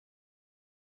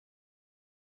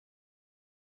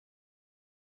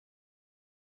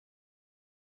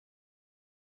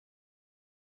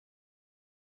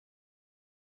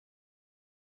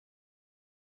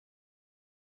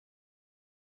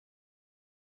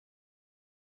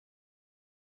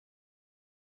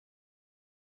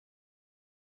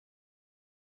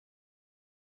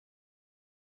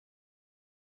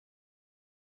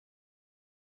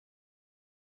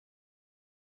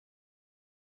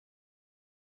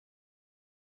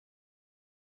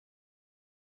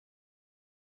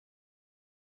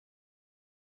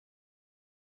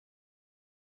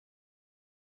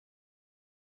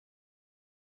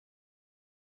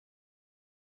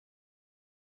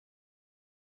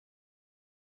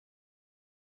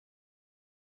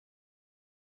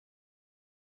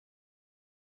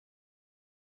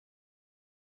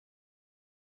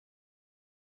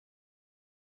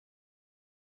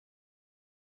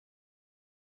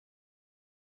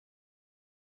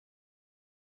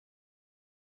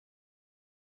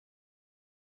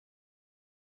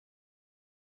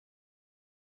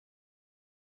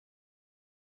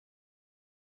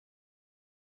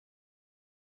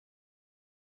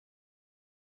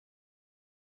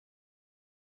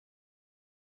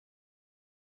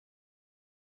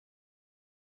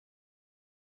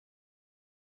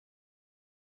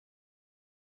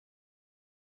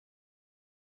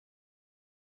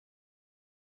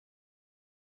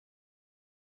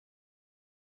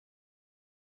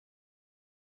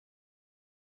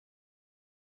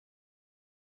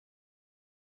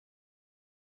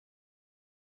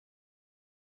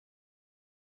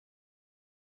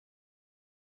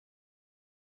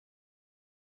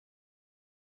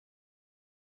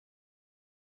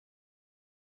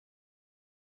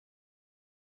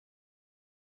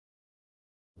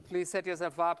Please set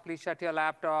yourself up. Please shut your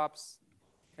laptops.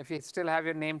 If you still have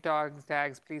your name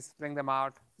tags, please bring them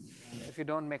out. If you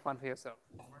don't, make one for yourself.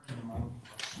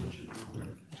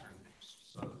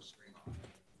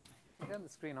 Turn the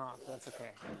screen off. That's okay.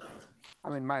 I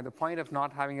mean, the point of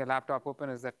not having your laptop open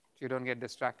is that you don't get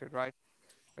distracted, right?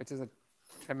 Which is a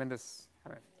tremendous.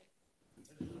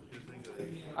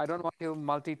 I don't want you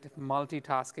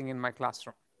multitasking in my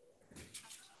classroom.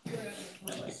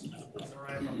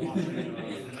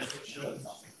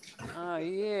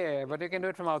 Yeah, but you can do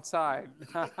it from outside.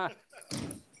 I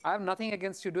have nothing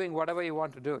against you doing whatever you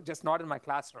want to do, just not in my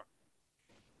classroom,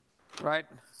 right?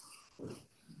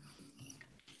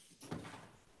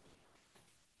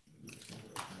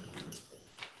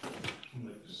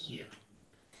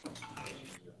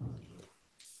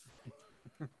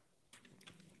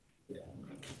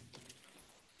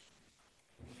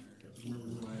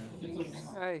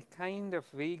 I kind of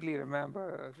vaguely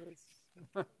remember this.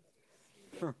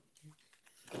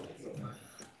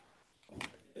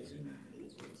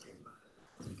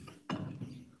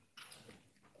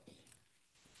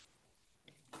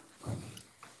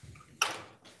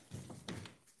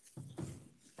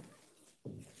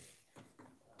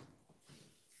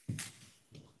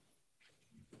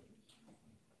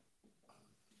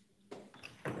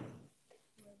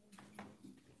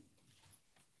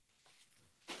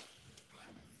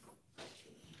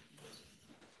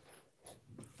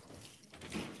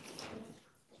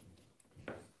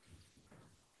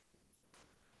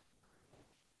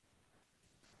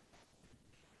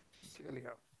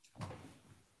 Julio,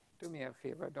 do me a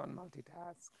favor, don't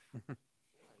multitask.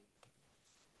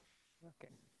 Okay.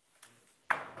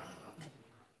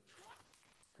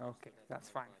 Okay, that's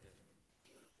fine.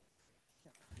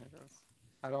 Yeah,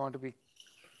 I don't want to be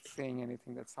saying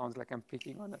anything that sounds like I'm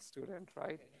picking on a student,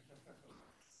 right?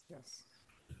 Yes.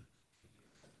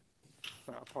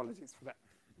 So apologies for that.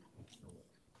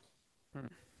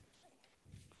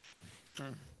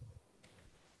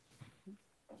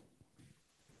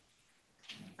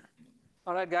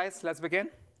 All right, guys, let's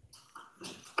begin.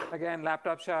 Again,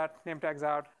 laptop shut, name tags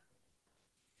out.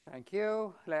 Thank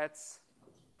you. Let's.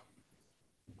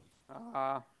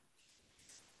 My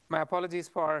apologies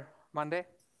for Monday.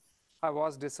 I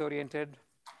was disoriented.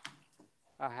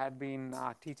 I had been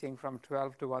teaching from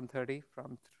 12 to 1:30,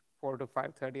 from 4 to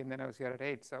 5:30, and then I was here at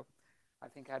 8. So I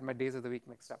think I had my days of the week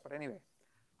mixed up. But anyway,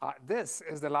 this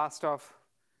is the last of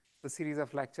the series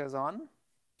of lectures on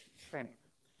training.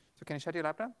 So can you shut your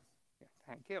laptop? Yeah,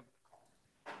 thank you.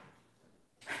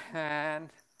 And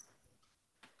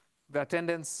the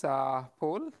attendance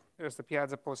poll, here's the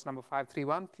Piazza post number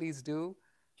 531. Please do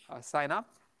sign up.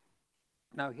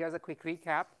 Now, here's a quick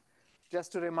recap.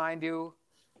 Just to remind you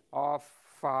of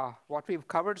what we've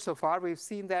covered so far, we've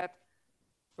seen that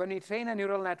when we train a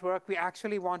neural network, we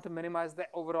actually want to minimize the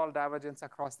overall divergence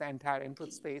across the entire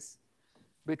input space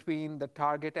between the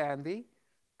target and the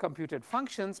computed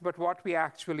functions. But what we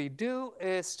actually do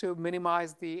is to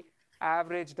minimize the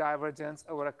average divergence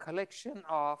over a collection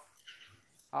of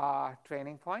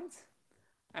training points.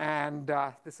 And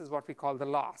this is what we call the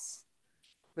loss.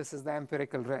 This is the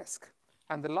empirical risk.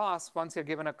 And the loss, once you're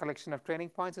given a collection of training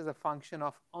points, is a function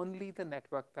of only the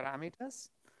network parameters.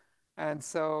 And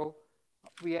so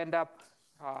we end up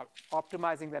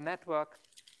optimizing the network,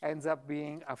 ends up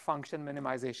being a function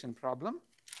minimization problem.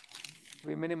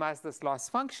 We minimize this loss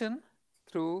function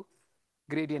through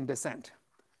gradient descent.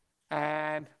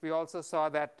 And we also saw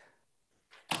that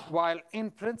while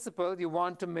in principle you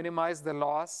want to minimize the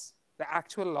loss, the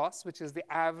actual loss, which is the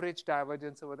average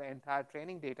divergence over the entire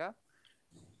training data,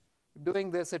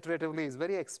 doing this iteratively is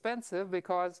very expensive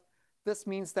because this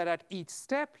means that at each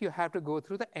step you have to go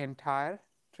through the entire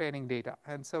training data.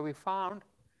 And so we found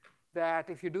that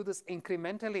if you do this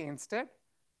incrementally instead,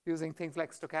 using things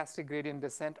like stochastic gradient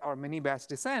descent or mini batch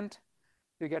descent,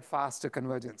 you get faster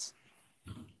convergence.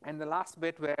 And the last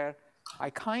bit where I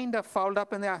kind of fouled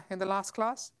up in the last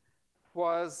class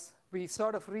was we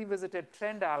sort of revisited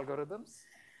trend algorithms.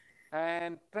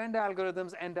 And trend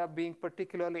algorithms end up being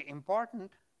particularly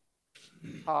important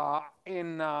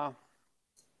when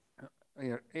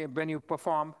you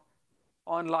perform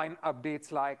online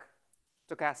updates like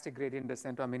stochastic gradient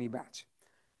descent or mini batch.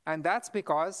 And that's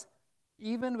because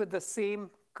even with the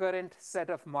same current set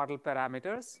of model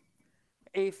parameters,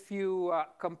 if you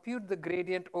compute the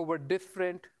gradient over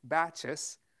different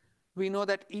batches, we know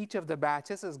that each of the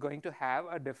batches is going to have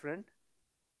a different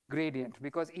gradient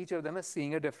because each of them is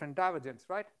seeing a different divergence,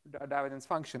 right? Divergence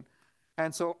function.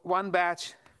 And so one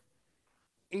batch,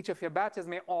 each of your batches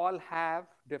may all have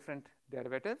different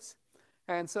derivatives.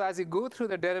 And so as you go through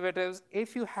the derivatives,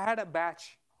 if you had a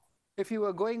batch, If you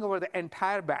were going over the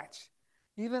entire batch,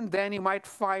 even then you might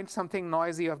find something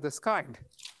noisy of this kind.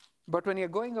 But when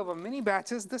you're going over mini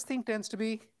batches, this thing tends to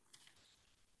be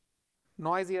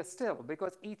noisier still,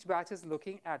 because each batch is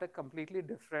looking at a completely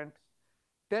different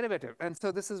derivative. And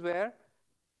so this is where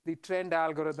the trend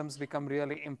algorithms become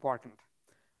really important,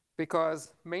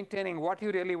 because maintaining what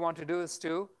you really want to do is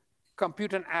to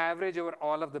compute an average over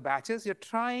all of the batches. You're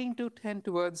trying to tend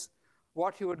towards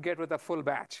what you would get with a full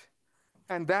batch.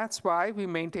 And that's why we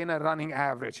maintain a running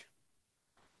average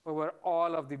over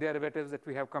all of the derivatives that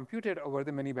we have computed over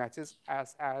the mini batches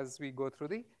as we go through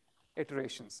the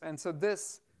iterations. And so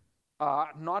this,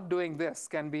 not doing this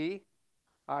can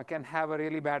have a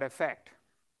really bad effect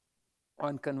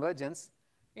on convergence,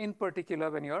 in particular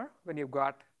when you've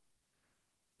got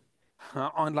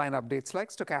online updates like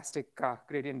stochastic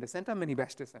gradient descent or mini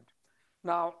batch descent.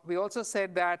 Now, we also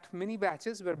said that mini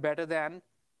batches were better than,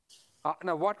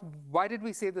 why did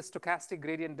we say the stochastic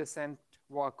gradient descent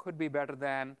could be better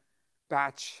than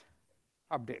batch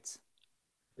updates?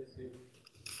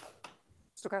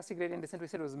 Stochastic gradient descent, we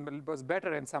said was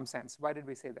better in some sense. Why did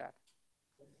we say that?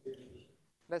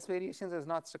 Less variations is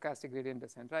not stochastic gradient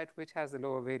descent, right? Which has the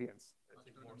lower variance.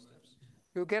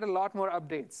 You get a lot more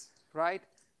updates, right?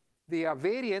 The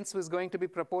variance was going to be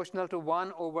proportional to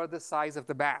 1 over the size of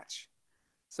the batch.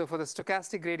 So for the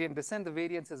stochastic gradient descent, the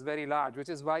variance is very large, which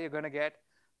is why you're going to get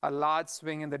a large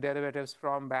swing in the derivatives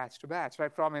from batch to batch,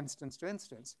 right? From instance to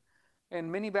instance.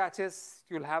 In mini batches,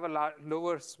 you'll have a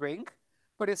lower swing,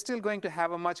 but you're still going to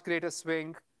have a much greater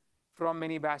swing from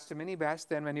mini batch to mini batch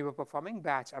than when you were performing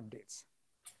batch updates.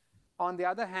 On the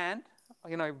other hand,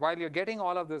 while you're getting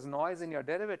all of this noise in your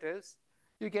derivatives,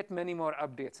 you get many more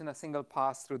updates in a single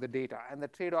pass through the data. And the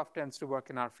trade-off tends to work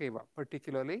in our favor,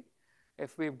 particularly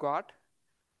if we've got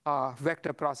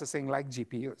vector processing like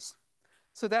GPUs.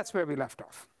 So that's where we left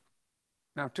off.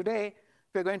 Now, today,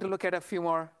 we're going to look at a few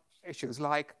more issues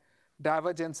like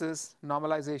divergences,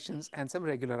 normalizations, and some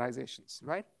regularizations,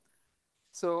 right?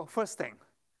 So first thing,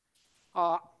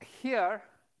 here,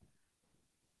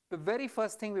 the very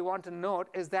first thing we want to note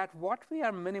is that what we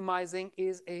are minimizing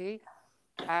is a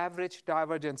average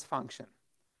divergence function.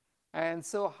 And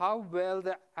so how well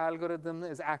the algorithm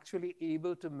is actually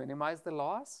able to minimize the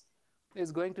loss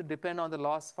is going to depend on the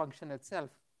loss function itself,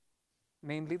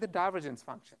 namely the divergence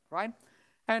function, right?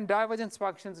 And divergence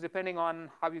functions, depending on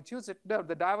how you choose it,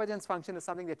 the divergence function is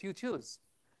something that you choose.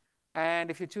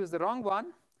 And if you choose the wrong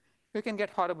one, you can get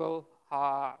horrible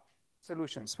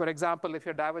solutions. For example, if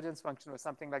your divergence function was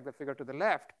something like the figure to the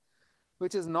left,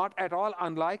 which is not at all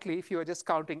unlikely if you are just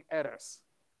counting errors,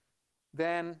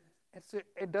 then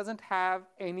it doesn't have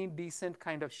any decent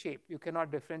kind of shape. You cannot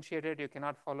differentiate it. You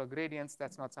cannot follow gradients.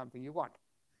 That's not something you want.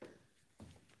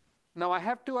 Now, I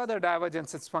have two other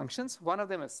divergence functions. One of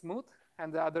them is smooth,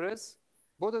 and the other is,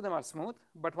 both of them are smooth,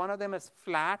 but one of them is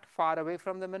flat, far away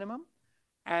from the minimum,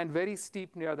 and very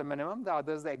steep near the minimum. The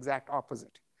other is the exact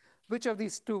opposite. Which of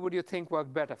these two would you think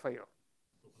worked better for you?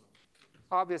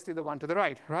 Obviously, the one to the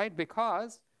right, right?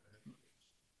 Because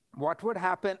what would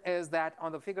happen is that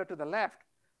on the figure to the left,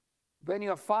 when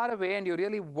you're far away and you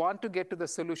really want to get to the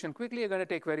solution quickly, you're going to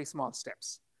take very small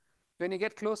steps. When you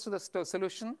get close to the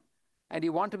solution and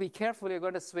you want to be careful, you're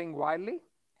going to swing wildly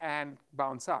and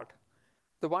bounce out.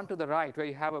 The one to the right, where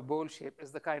you have a bowl shape,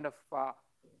 is the kind of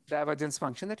divergence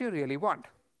function that you really want.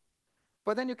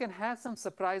 But then you can have some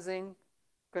surprising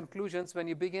conclusions when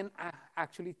you begin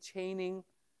actually chaining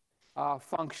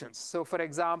functions. So for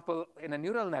example, in a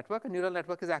neural network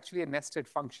is actually a nested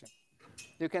function.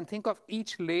 You can think of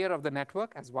each layer of the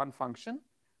network as one function.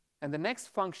 And the next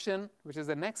function, which is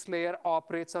the next layer,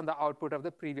 operates on the output of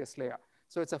the previous layer.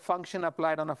 So it's a function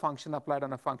applied on a function applied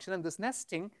on a function. And this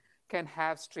nesting can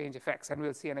have strange effects. And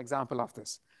we'll see an example of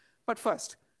this. But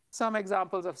first, some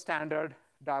examples of standard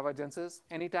divergences.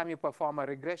 Anytime you perform a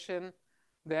regression,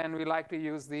 then we like to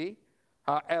use the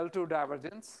L2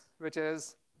 divergence, which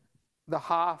is the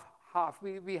half.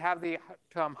 We have the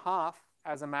term half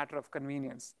as a matter of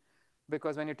convenience,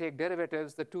 because when you take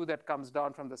derivatives, the 2 that comes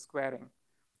down from the squaring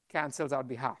cancels out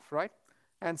the half, right?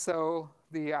 And so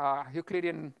the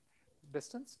Euclidean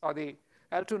distance, or the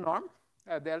L2 norm,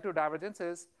 the L2 divergence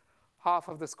is half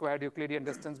of the squared Euclidean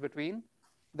distance between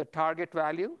the target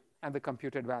value and the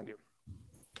computed value.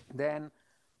 Then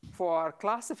for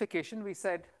classification, we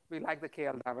said we like the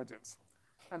KL divergence.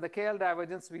 And the KL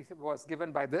divergence was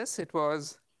given by this. It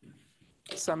was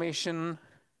summation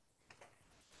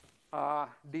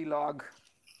d log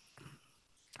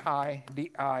I di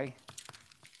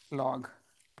log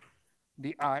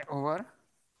di over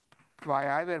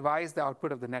yi, where y is the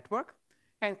output of the network.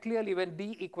 And clearly, when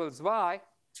d equals y,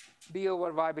 d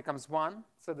over y becomes 1.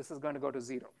 So this is going to go to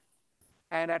 0.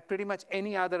 And at pretty much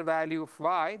any other value of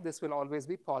y, this will always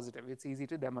be positive. It's easy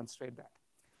to demonstrate that.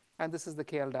 And this is the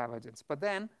KL divergence. But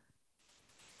then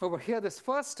over here, this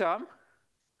first term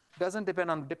doesn't depend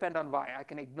on y. I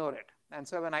can ignore it. And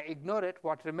so when I ignore it,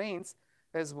 what remains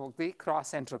is the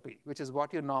cross entropy, which is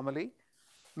what you normally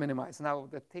minimize. Now,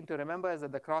 the thing to remember is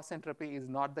that the cross entropy is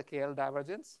not the KL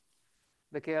divergence.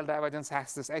 The KL divergence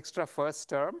has this extra first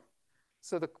term.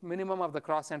 So the minimum of the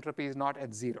cross entropy is not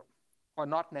at 0, or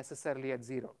not necessarily at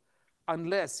 0,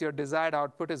 unless your desired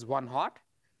output is 1 hot,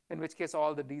 in which case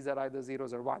all the D's are either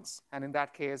zeros or ones. And in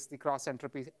that case, the cross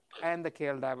entropy and the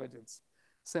KL divergence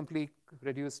simply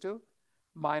reduce to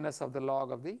minus of the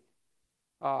log of the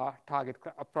target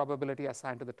probability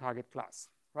assigned to the target class,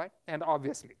 right? And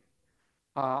obviously,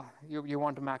 you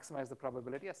want to maximize the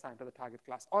probability assigned to the target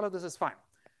class. All of this is fine.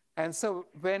 And so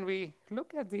when we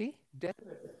look at the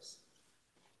derivatives,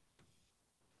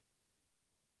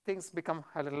 things become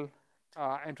a little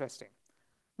interesting.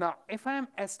 Now, if I'm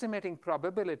estimating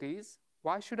probabilities,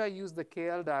 why should I use the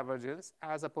KL divergence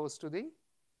as opposed to the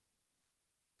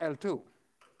L2?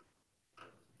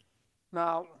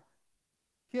 Now,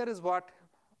 here is what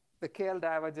the KL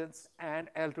divergence and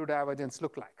L2 divergence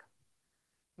look like.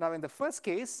 Now, in the first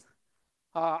case,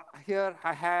 here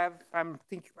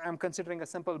I'm considering a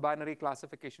simple binary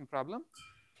classification problem.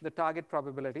 The target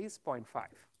probability is 0.5.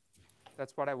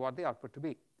 That's what I want the output to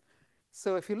be.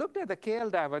 So if you looked at the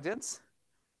KL divergence,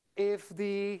 if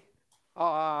the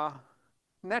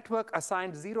network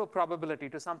assigned 0 probability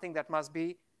to something that must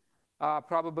be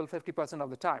probable 50% of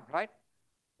the time, right?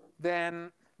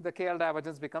 Then the KL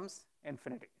divergence becomes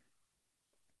infinity.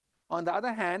 On the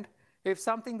other hand, if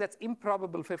something that's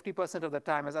improbable 50% of the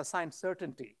time is assigned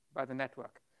certainty by the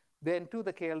network, then too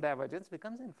the KL divergence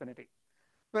becomes infinity.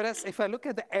 Whereas if I look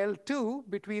at the L2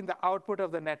 between the output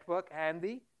of the network and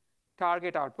the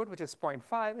target output, which is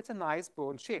 0.5, it's a nice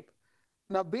bowl shape.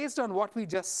 Now, based on what we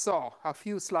just saw a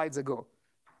few slides ago,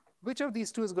 which of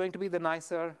these two is going to be the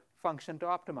nicer function to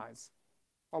optimize,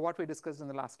 or what we discussed in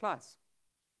the last class?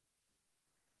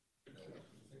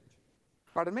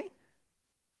 Pardon me?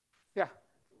 Yeah.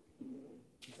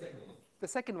 The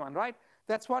second one, right?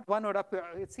 That's what one would appear,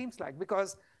 it seems like,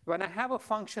 because when I have a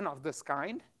function of this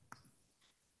kind,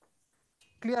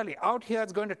 clearly out here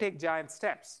it's going to take giant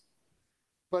steps.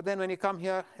 But then when you come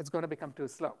here, it's going to become too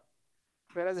slow.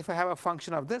 Whereas if I have a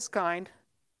function of this kind,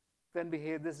 then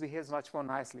this behaves much more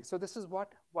nicely. So this is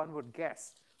what one would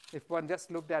guess if one just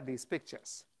looked at these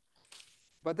pictures.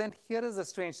 But then here is the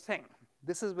strange thing.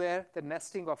 This is where the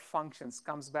nesting of functions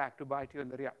comes back to bite you in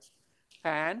the rear.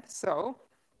 And so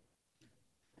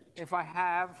if I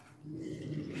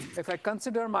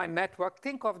consider my network,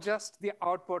 think of just the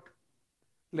output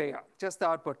layer, just the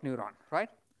output neuron, right?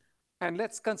 And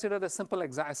let's consider the simple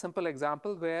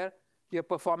example where you're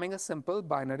performing a simple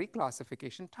binary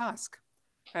classification task.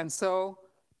 And so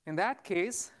in that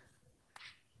case,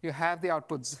 you have the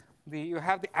outputs, you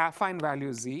have the affine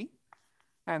value z,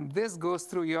 and this goes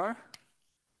through your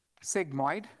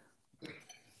sigmoid,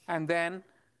 and then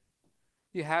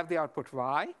you have the output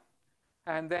y,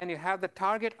 and then you have the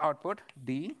target output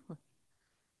d,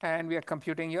 and we are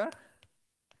computing your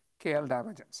KL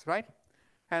divergence, right?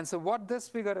 And so what this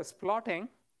figure is plotting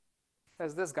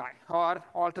is this guy, or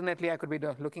alternately I could be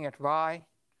looking at y,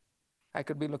 I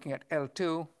could be looking at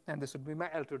L2, and this would be my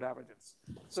L2 divergence.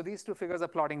 So these two figures are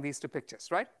plotting these two pictures,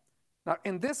 right? Now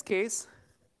in this case,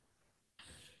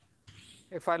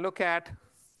 if I look at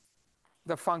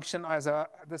the function as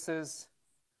this is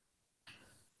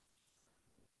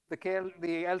the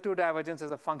L2 divergence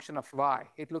is a function of y.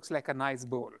 It looks like a nice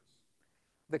bowl.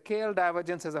 The KL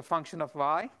divergence is a function of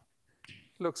y,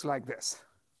 looks like this.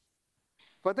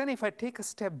 But then if I take a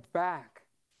step back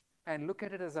and look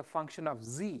at it as a function of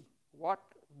z, what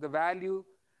the value,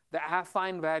 the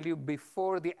affine value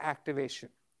before the activation,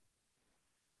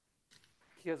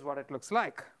 here's what it looks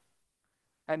like.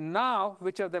 And now,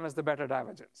 which of them is the better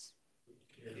divergence?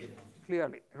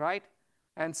 Clearly, right?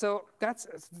 And so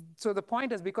the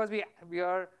point is, because we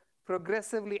are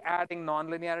progressively adding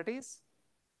nonlinearities,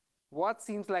 what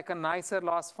seems like a nicer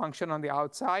loss function on the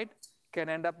outside can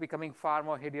end up becoming far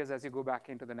more hideous as you go back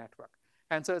into the network.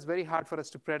 And so it's very hard for us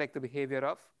to predict the behavior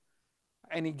of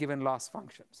any given loss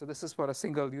function. So this is for a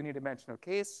single unidimensional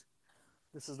case.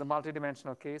 This is the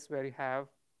multidimensional case where you have,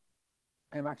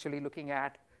 I'm actually looking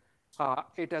at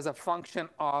it as a function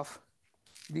of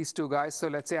these two guys. So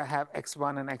let's say I have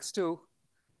x1 and x2.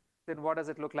 Then what does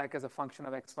it look like as a function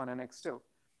of x1 and x2?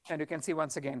 And you can see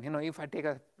once again, if I take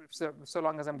so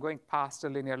long as I'm going past a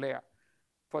linear layer,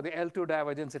 for the L2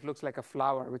 divergence, it looks like a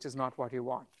flower, which is not what you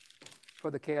want. For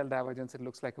the KL divergence, it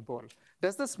looks like a bowl.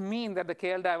 Does this mean that the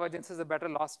KL divergence is a better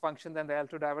loss function than the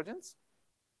L2 divergence?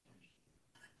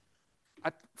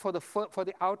 For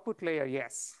the output layer,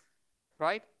 yes,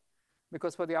 right?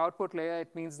 Because for the output layer,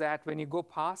 it means that when you go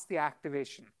past the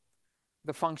activation,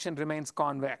 the function remains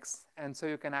convex. And so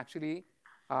you can actually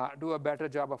do a better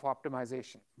job of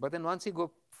optimization. But then once you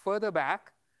go further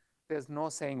back, there's no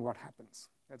saying what happens.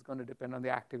 It's going to depend on the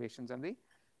activations and the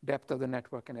depth of the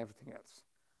network and everything else.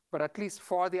 But at least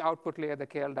for the output layer, the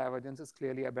KL divergence is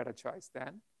clearly a better choice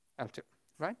than L2,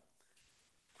 right?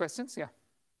 Questions? Yeah.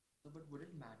 No, but would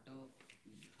it matter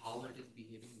how it is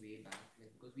behaving way back?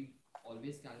 Like, because we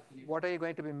always calculate. What are you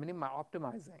going to be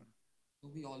optimizing? So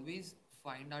we always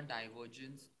find our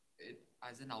divergence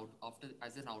as an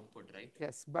output, right?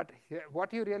 Yes, but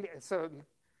what you really, so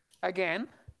again,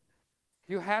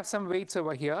 you have some weights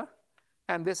over here,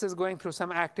 and this is going through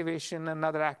some activation,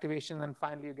 another activation, and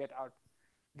finally you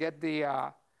get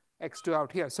the x2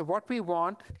 out here. So what we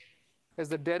want is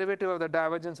the derivative of the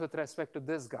divergence with respect to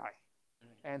this guy.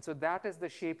 And so that is the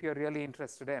shape you're really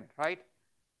interested in, right?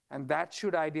 And that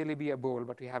should ideally be a bowl,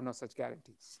 but we have no such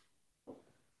guarantees.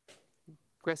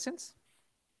 Questions?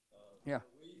 Yeah.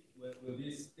 Will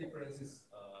these differences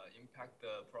impact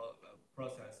the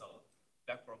process of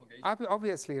backpropagation?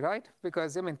 Obviously, right?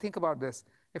 Because, I mean, think about this.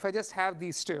 If I just have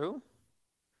these two,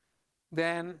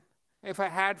 then if I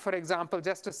had, for example,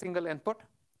 just a single input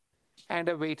and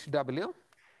a weight W,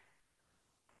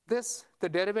 the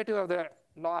derivative of the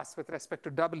loss with respect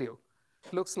to W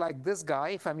looks like this guy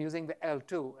if I'm using the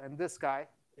L2, and this guy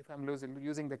if I'm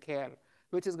using the KL,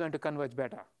 which is going to converge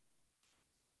better?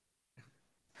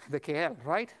 The KL,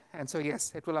 right? And so,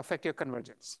 yes, it will affect your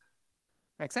convergence.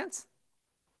 Make sense?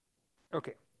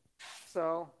 Okay.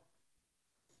 So,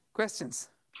 questions?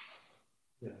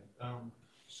 Yeah.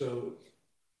 So,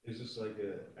 is this like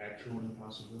an actual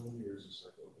impossibility, or is this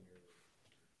like open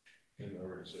in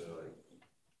order to like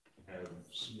have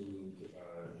smooth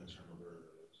internal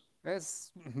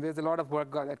derivatives? There's a lot of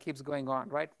work that keeps going on,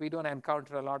 right? We don't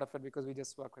encounter a lot of it because we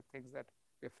just work with things that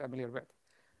we're familiar with.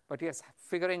 But yes,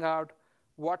 figuring out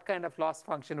what kind of loss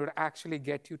function would actually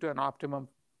get you to an optimum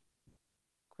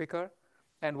quicker,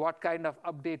 and what kind of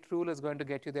update rule is going to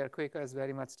get you there quicker is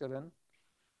very much still an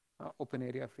open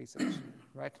area of research,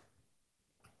 right?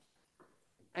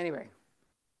 Anyway,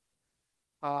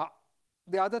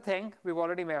 the other thing we've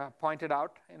already pointed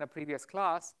out in a previous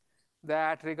class,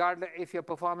 that regardless if you're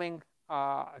performing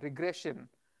regression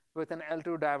with an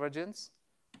L2 divergence,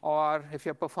 or if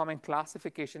you're performing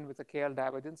classification with a KL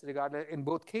divergence, regardless, in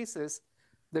both cases,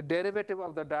 the derivative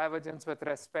of the divergence with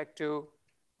respect to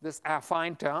this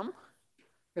affine term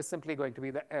is simply going to be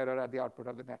the error at the output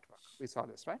of the network. We saw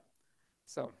this, right?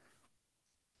 So,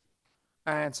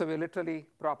 and so we're literally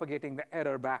propagating the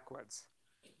error backwards,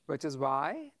 which is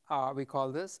why we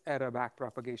call this error back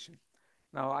propagation.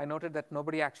 Now, I noted that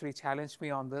nobody actually challenged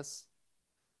me on this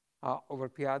over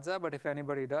Piazza, but if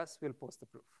anybody does, we'll post the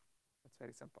proof. It's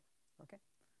very simple, okay?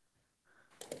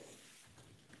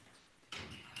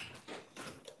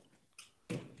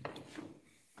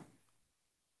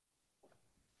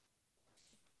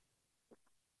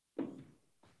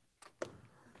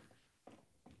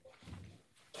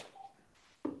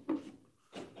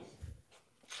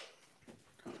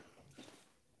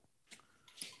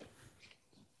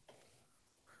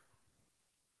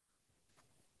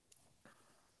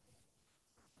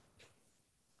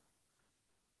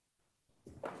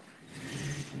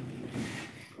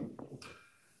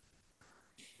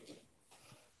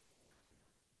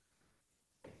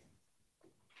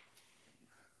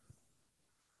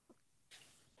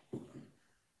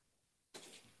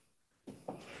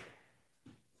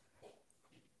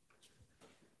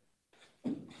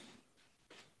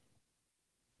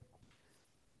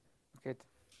 Okay,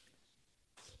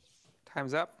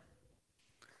 time's up.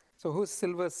 So who's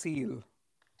Silver Seal?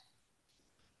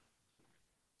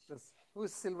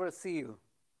 Who's Silver Seal?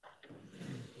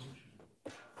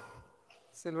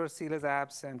 Silver Seal is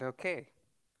absent, okay.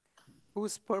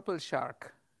 Who's Purple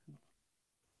Shark?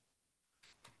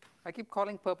 I keep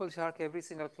calling Purple Shark every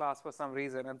single class for some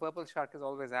reason, and Purple Shark is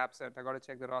always absent. I got to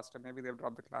check the roster. Maybe they've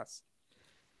dropped the class.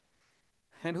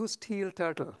 And who's Teal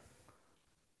Turtle?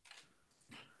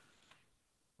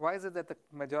 Why is it that the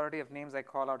majority of names I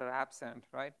call out are absent,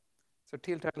 right? So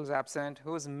Teal Turtle's absent.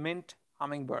 Who's Mint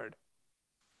Hummingbird?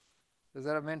 Is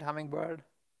there a Mint Hummingbird?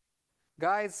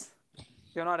 Guys,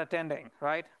 you're not attending,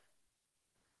 right?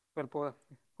 Well,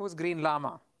 who's Green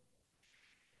Llama?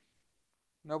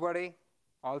 Nobody?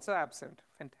 Also absent.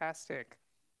 Fantastic.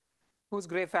 Who's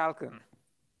Gray Falcon?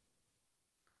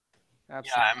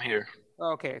 Absent. Yeah, I'm here.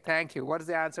 Okay, thank you. What is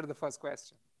the answer to the first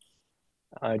question?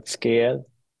 It's KL.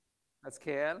 That's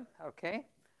KL, okay.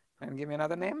 And give me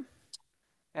another name.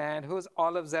 And who's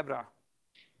olive zebra?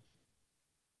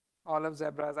 Olive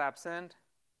zebra is absent.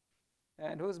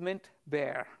 And who's mint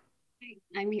bear?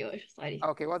 I'm here, sorry.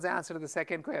 Okay, what's the answer to the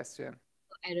second question?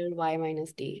 Error y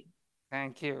minus d.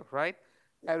 Thank you, right?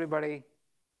 Everybody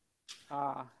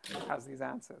has these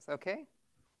answers, okay?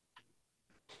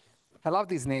 I love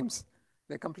these names.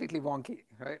 They're completely wonky,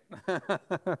 right?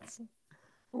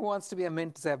 Who wants to be a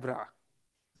mint zebra?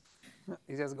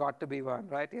 You just got to be one,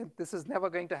 right? This is never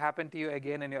going to happen to you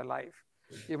again in your life.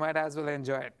 You might as well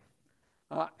enjoy it.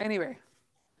 Anyway,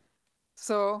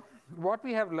 so what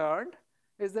we have learned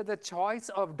is that the choice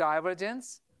of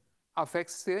divergence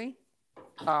affects the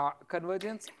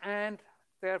convergence and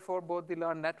therefore both the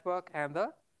learned network and the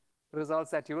results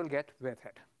that you will get with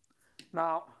it.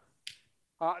 Now,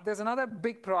 there's another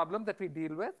big problem that we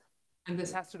deal with, and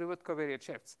this has to do with covariate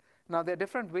shifts. Now, there are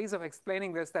different ways of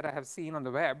explaining this that I have seen on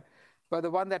the web, but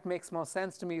the one that makes more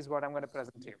sense to me is what I'm going to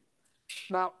present to you.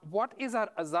 Now, what is our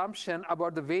assumption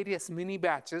about the various mini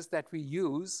batches that we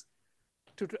use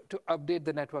to update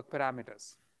the network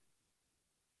parameters?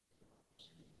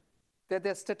 That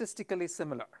they're statistically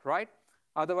similar, right?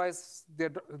 Otherwise,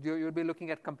 you'll be looking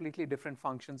at completely different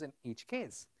functions in each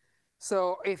case.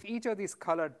 So if each of these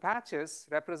colored patches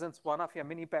represents one of your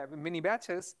mini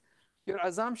batches, your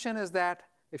assumption is that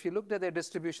if you looked at their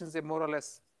distributions, they're more or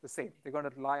less the same. They're going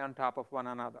to lie on top of one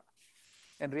another.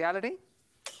 In reality,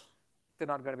 they're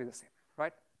not going to be the same,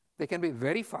 right? They can be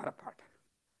very far apart.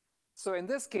 So in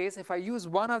this case, if I use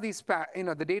one of these,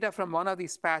 the data from one of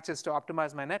these patches to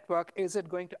optimize my network, is it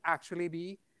going to actually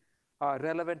be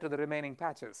relevant to the remaining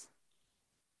patches?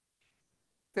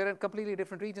 They're in completely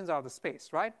different regions of the space,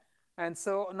 right? And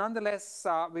so nonetheless,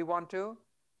 we want to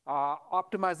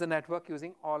optimize the network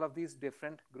using all of these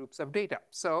different groups of data.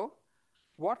 So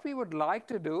what we would like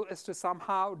to do is to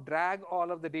somehow drag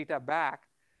all of the data back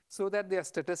so that they are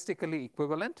statistically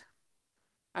equivalent.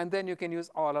 And then you can use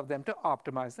all of them to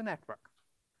optimize the network.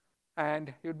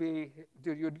 And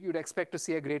you'd expect to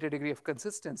see a greater degree of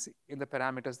consistency in the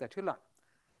parameters that you learn.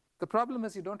 The problem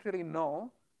is you don't really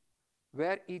know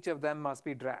where each of them must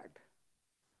be dragged.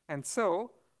 And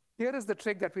so here is the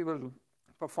trick that we will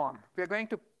perform. We are going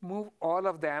to move all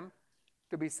of them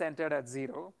to be centered at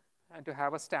 0 and to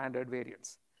have a standard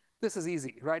variance. This is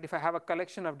easy, right? If I have a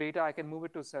collection of data, I can move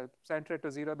it to center it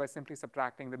to 0 by simply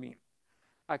subtracting the mean.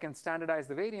 I can standardize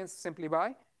the variance simply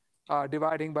by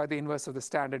dividing by the inverse of the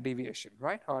standard deviation,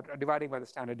 right? Or dividing by the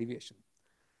standard deviation.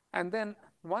 And then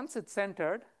once it's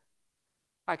centered,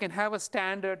 I can have a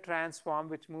standard transform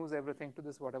which moves everything to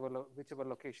this whichever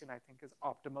location I think is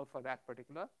optimal for that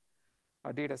particular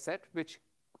data set, which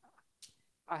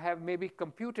I have maybe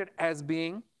computed as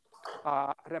being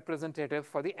representative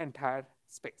for the entire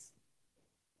space.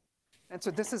 And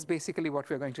so this is basically what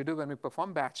we're going to do when we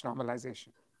perform batch normalization.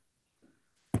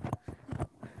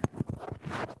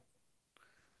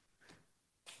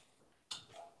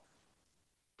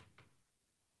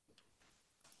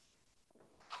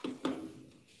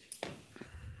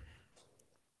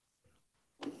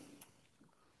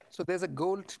 So there's a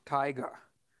gold tiger.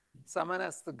 Someone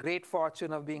has the great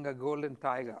fortune of being a golden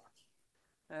tiger.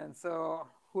 And so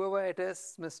whoever it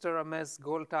is, Mr. or Ms.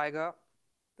 Gold Tiger,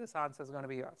 this answer is going to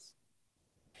be yours.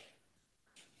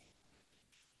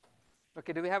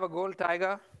 Okay, do we have a gold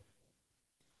tiger?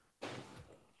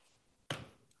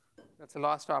 That's a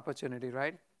lost opportunity,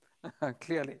 right?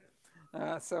 Clearly.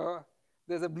 So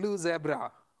there's a blue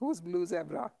zebra. Who's blue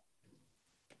zebra?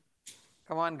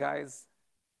 Come on, guys.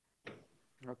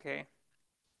 Okay.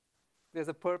 There's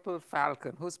a purple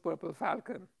falcon. Who's purple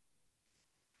falcon?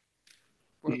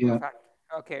 Purple Yeah, falcon.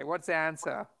 Okay, what's the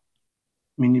answer?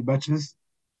 mini batches.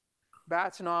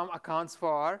 Batch norm accounts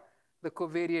for the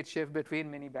covariate shift between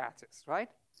mini batches, right?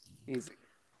 Easy.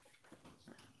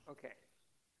 Okay.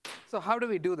 So how do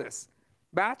we do this?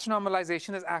 Batch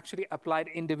normalization is actually applied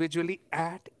individually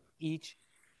at each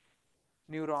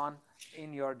neuron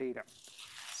in your data.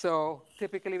 So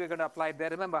typically we're going to apply it there.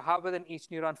 Remember, how within each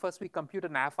neuron, first we compute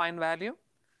an affine value,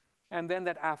 and then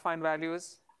that affine value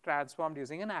is transformed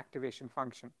using an activation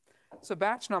function. So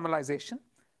batch normalization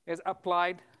is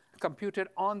applied, computed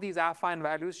on these affine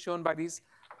values shown by these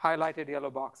highlighted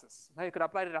yellow boxes. Now you could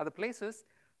apply it at other places.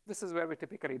 This is where we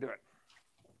typically do it,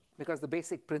 because the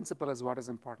basic principle is what is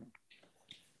important.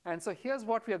 And so here's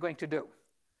what we are going to do.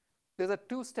 There's a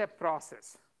two-step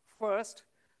process. First,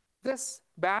 this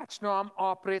batch norm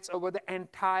operates over the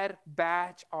entire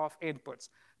batch of inputs.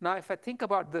 Now, if I think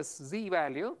about this z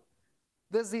value,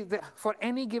 for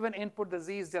any given input, the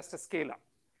z is just a scalar,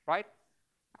 right,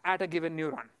 at a given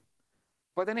neuron.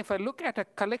 But then if I look at a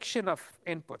collection of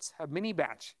inputs, a mini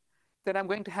batch, then I'm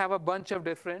going to have a bunch of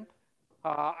different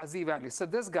z values. So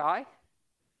this guy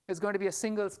is going to be a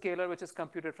single scalar which is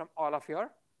computed from all of your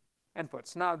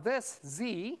inputs. Now this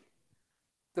z,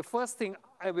 the first thing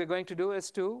we're going to do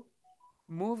is to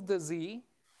move the z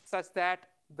such that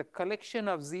the collection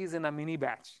of z's in a mini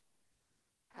batch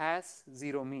has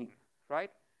zero mean,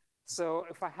 right? So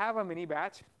if I have a mini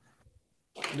batch,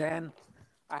 then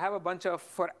I have a bunch of,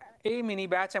 for a mini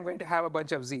batch, I'm going to have a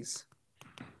bunch of z's.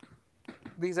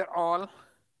 These are all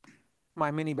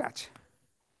my mini batch.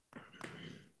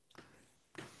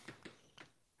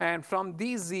 And from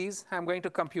these z's, I'm going to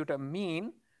compute a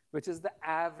mean, which is the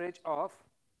average of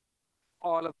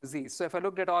all of the z's. So if I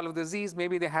looked at all of the z's,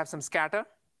 maybe they have some scatter.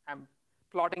 I'm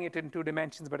plotting it in 2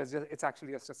 dimensions, but it's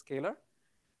actually just a scalar.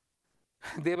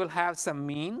 They will have some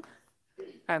mean.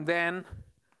 And then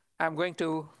I'm going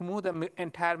to move the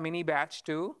entire mini batch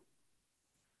to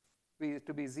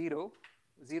be zero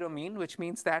mean, which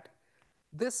means that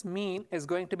this mean is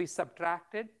going to be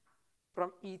subtracted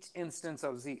from each instance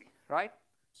of z, right?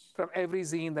 From every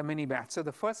z in the mini batch. So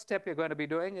the first step you're going to be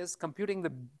doing is computing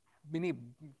the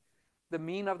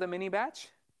mean of the mini batch.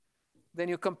 Then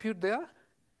you compute the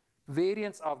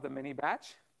variance of the mini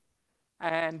batch.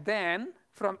 And then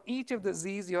from each of the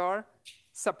z's, you're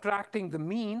subtracting the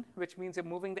mean, which means you're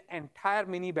moving the entire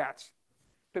mini batch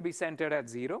to be centered at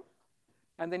 0.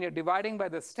 And then you're dividing by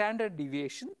the standard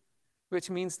deviation, which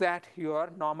means that you are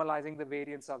normalizing the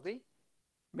variance of the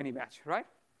mini batch, right?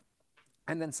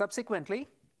 And then subsequently,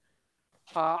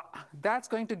 that's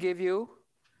going to give you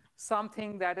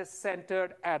something that is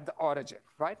centered at the origin,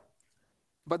 right?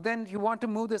 But then you want to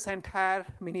move this entire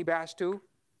mini batch to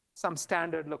some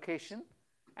standard location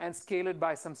and scale it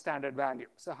by some standard value.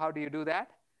 So how do you do that?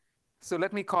 So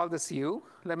let me call this u.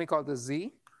 Let me call this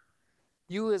z.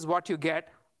 U is what you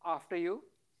get after you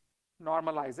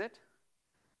normalize it.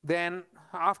 Then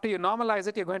after you normalize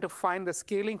it, you're going to find the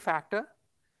scaling factor,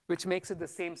 which makes it the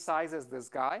same size as this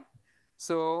guy.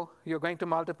 So you're going to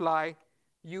multiply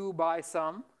u by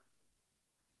some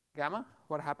gamma.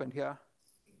 What happened here?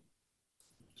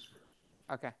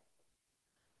 OK.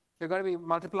 You're going to be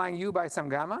multiplying u by some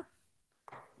gamma,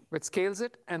 which scales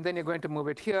it. And then you're going to move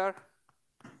it here.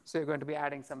 So you're going to be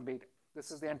adding some beta.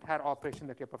 This is the entire operation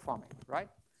that you're performing, right?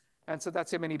 And so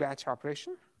that's your mini batch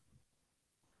operation.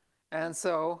 And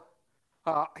so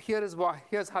here's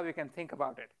how you can think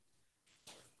about it.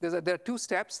 There are 2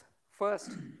 steps.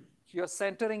 First, you're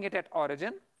centering it at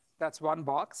origin. That's one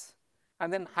box.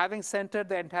 And then having centered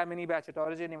the entire mini batch at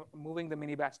origin, you're moving the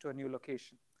mini batch to a new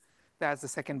location. That's the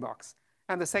second box.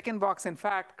 And the second box, in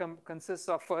fact, consists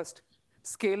of first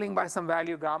scaling by some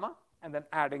value gamma and then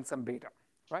adding some beta,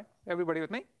 right? Everybody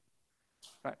with me?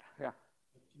 Right, yeah.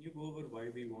 Can you go over why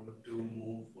we wanted to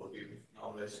move or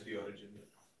normalize the origin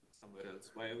somewhere else?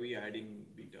 Why are we adding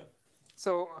beta?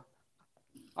 So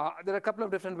there are a couple of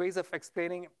different ways of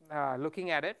explaining, looking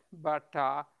at it, but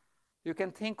you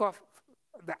can think of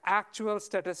the actual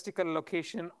statistical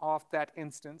location of that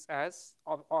instance as,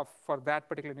 for that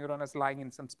particular neuron as lying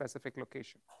in some specific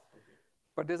location. Okay.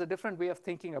 But there's a different way of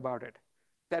thinking about it.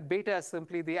 That beta is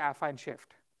simply the affine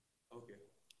shift. Okay.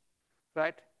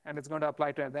 Right? And it's going to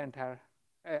apply to the entire,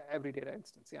 every data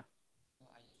instance, yeah.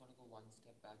 I just want to go one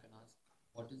step back and ask,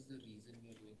 what is the reason we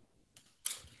are doing?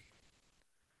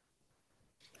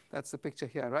 That's the picture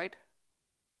here, right?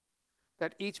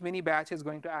 That each mini batch is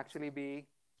going to actually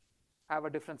have a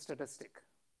different statistic.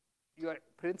 Your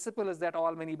principle is that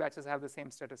all mini batches have the same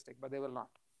statistic, but they will not.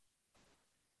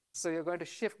 So you're going to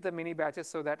shift the mini batches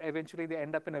so that eventually they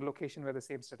end up in a location where the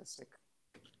same statistic,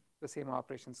 the same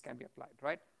operations can be applied,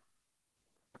 right?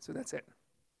 So that's it.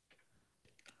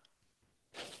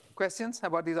 Questions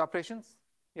about these operations?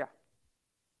 Yeah.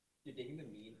 You're taking the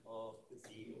mean of the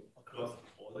Z across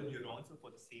all the neurons or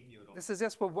for the same neuron? This is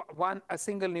just for a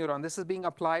single neuron. This is being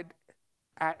applied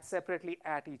separately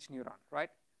at each neuron, right?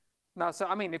 Now, so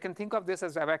I mean, you can think of this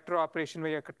as a vector operation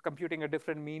where you're computing a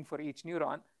different mean for each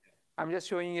neuron. I'm just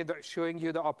showing you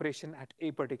the operation at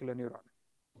a particular neuron.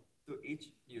 So each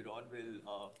neuron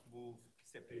will move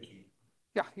separately.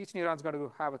 Yeah, each neuron is going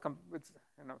to have it's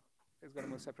going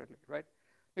to move separately, right?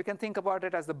 You can think about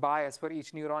it as the bias for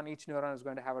each neuron. Each neuron is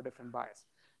going to have a different bias.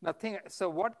 Now, so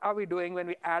what are we doing when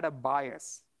we add a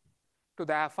bias to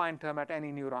the affine term at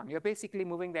any neuron? You're basically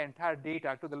moving the entire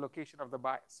data to the location of the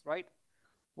bias, right?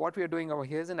 What we are doing over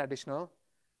here is an additional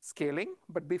scaling.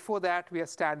 But before that, we are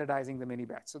standardizing the mini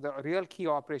batch. So the real key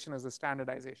operation is the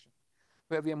standardization,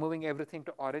 where we are moving everything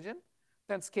to origin.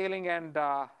 Then scaling and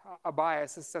a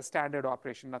bias is a standard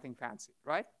operation, nothing fancy,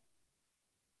 right?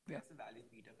 Where's the value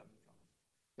beta coming from?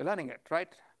 You're learning it,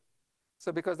 right?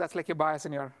 So because that's like your bias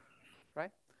in your, right,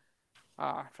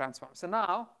 transform. So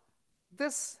now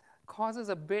this causes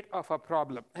a bit of a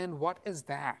problem. And what is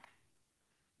that?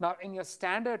 Now in your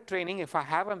standard training, if I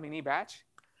have a mini batch,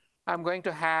 I'm going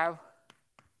to have,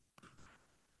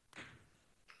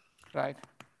 right,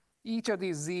 each of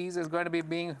these z's is going to be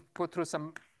being put through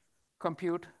some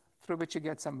compute through which you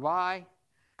get some y,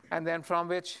 and then from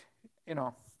which, you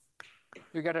know,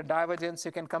 you get a divergence.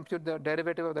 You can compute the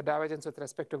derivative of the divergence with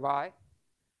respect to y,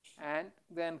 and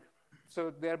then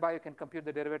so thereby you can compute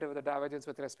the derivative of the divergence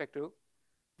with respect to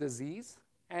the z's.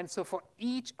 And so for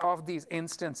each of these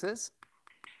instances,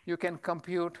 you can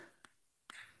compute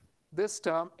this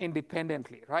term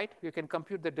independently, right? You can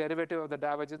compute the derivative of the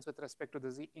divergence with respect to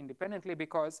the z independently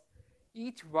because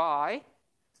each y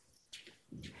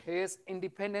is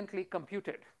independently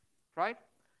computed, right?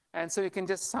 And so you can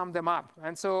just sum them up.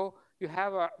 And so you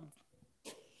have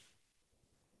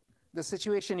the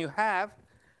situation you have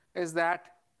is that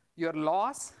your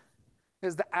loss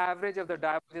is the average of the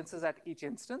divergences at each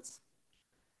instance.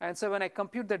 And so when I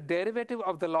compute the derivative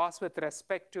of the loss with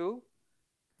respect to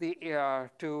the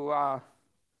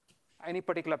any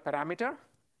particular parameter,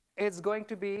 it's going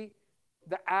to be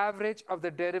the average of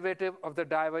the derivative of the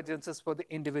divergences for the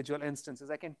individual instances.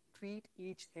 I can treat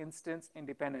each instance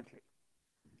independently.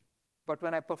 But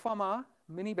when I perform a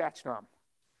mini batch norm,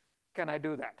 can I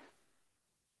do that?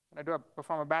 When I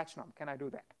perform a batch norm, can I do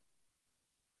that?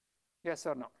 Yes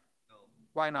or no? No.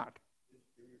 Why not?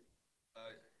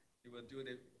 You will do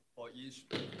it for each.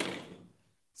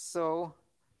 So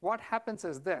what happens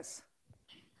is this.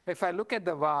 If I look at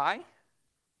the y,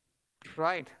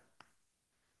 right,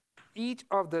 each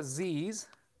of the z's,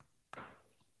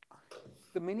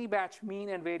 the mini batch mean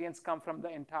and variance come from the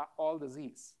entire all the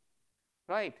z's,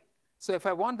 right? So if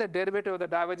I want the derivative of the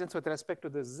divergence with respect to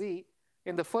the z,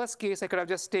 in the first case I could have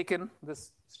just taken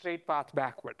this straight path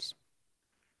backwards.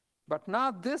 But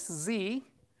now this z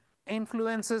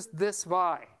influences this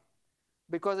y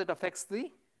because it affects the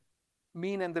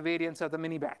mean and the variance of the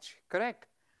mini batch, correct?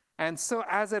 And so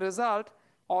as a result,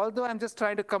 although I'm just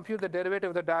trying to compute the derivative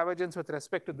of the divergence with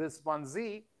respect to this one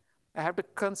z, I have to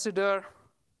consider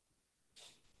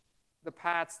the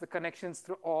paths, the connections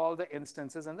through all the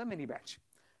instances in the mini batch.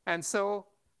 And so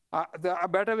a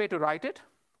better way to write it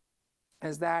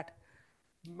is that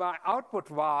my output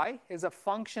y is a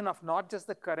function of not just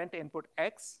the current input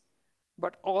x,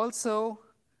 but also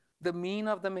the mean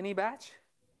of the mini batch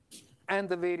and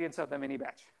the variance of the mini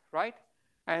batch, right?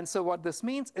 And so what this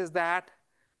means is that,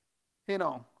 you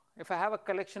know, if I have a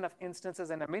collection of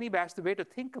instances in a mini batch, the way to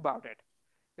think about it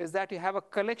is that you have a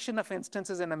collection of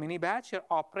instances in a mini batch, you're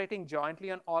operating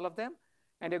jointly on all of them,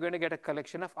 and you're going to get a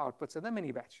collection of outputs in the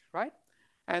mini batch, right?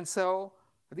 And so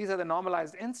these are the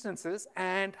normalized instances,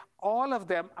 and all of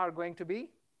them are going to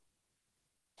be,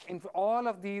 in all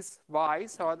of these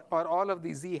y's or all of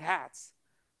these z hats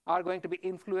are going to be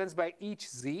influenced by each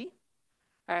z.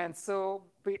 And so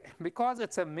because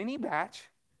it's a mini batch,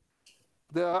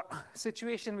 the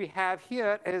situation we have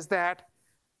here is that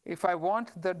if I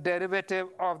want the derivative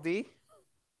of the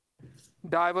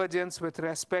divergence with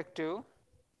respect to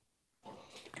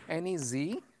any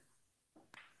z,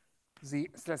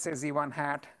 let's say z1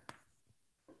 hat,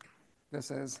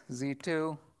 this is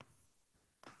z2,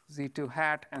 z2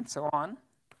 hat, and so on.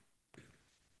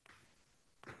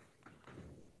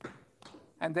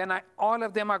 And then all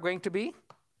of them are going to be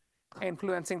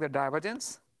influencing the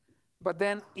divergence. But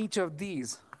then each of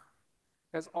these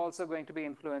is also going to be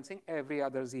influencing every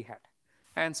other z hat.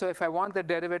 And so if I want the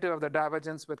derivative of the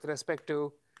divergence with respect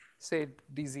to, say,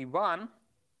 dz1,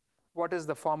 what is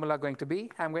the formula going to be?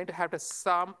 I'm going to have to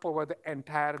sum over the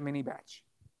entire mini batch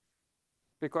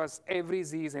because every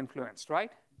z is influenced,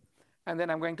 right? And then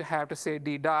I'm going to have to say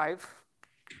d div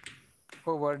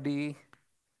over d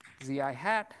zi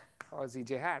hat or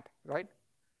zj hat, right?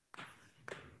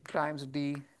 Times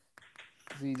d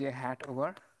zj hat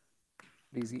over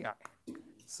dzi.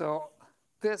 So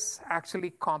this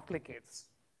actually complicates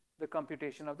the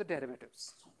computation of the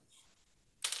derivatives.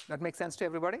 That makes sense to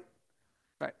everybody?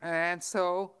 Right. And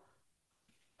so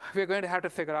we're going to have to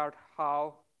figure out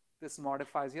how this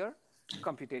modifies your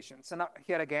computation. So now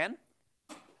here again,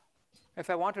 if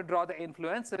I want to draw the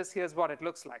influences, here's what it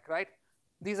looks like, right?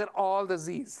 These are all the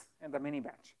z's in the mini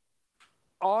batch.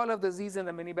 All of the z's in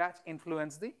the mini batch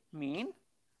influence the mean.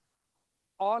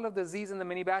 All of the z's in the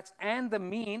mini batch and the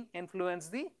mean influence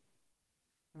the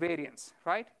variance,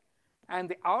 right? And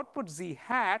the output z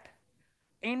hat,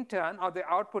 in turn, or the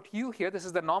output u here, this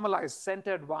is the normalized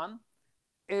centered one,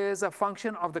 is a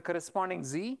function of the corresponding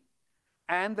z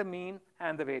and the mean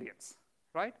and the variance,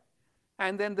 right?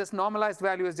 And then this normalized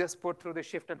value is just put through the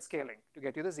shift and scaling to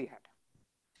get you the z hat.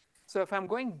 So if I'm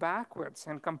going backwards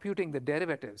and computing the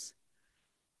derivatives,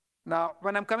 now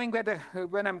when I'm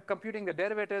computing the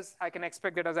derivatives, I can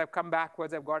expect that as I've come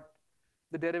backwards, I've got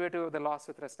the derivative of the loss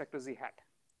with respect to z hat.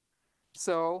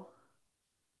 So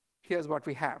here's what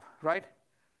we have, right?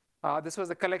 This was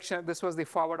the collection, this was the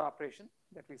forward operation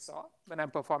that we saw when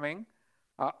I'm performing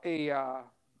a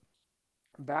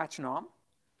batch norm.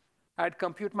 I'd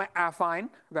compute my affine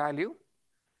value.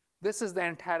 This is the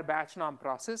entire batch norm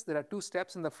process. There are two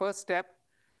steps. In the first step,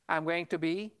 I'm going to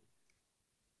be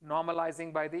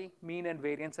normalizing by the mean and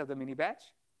variance of the mini batch.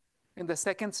 In the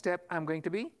second step, I'm going to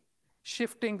be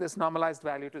shifting this normalized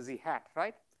value to z hat,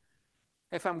 right?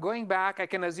 If I'm going back, I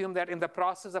can assume that in the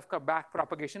process of back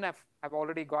propagation, I've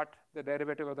already got the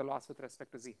derivative of the loss with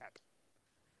respect to z hat.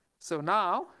 So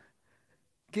now,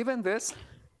 given this,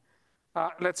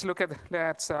 let's look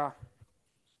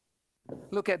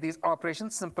at these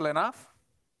operations. Simple enough.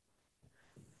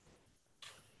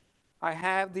 I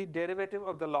have the derivative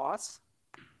of the loss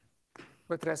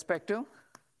with respect to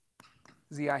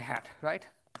zi hat, right?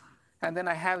 And then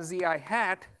I have zi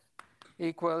hat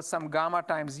equals some gamma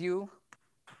times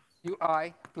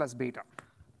ui plus beta.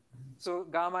 So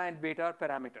gamma and beta are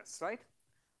parameters, right?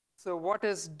 So what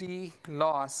is d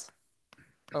loss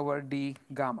over d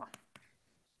gamma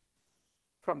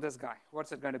from this guy?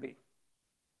 What's it going to be?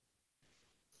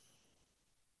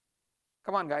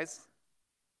 Come on, guys.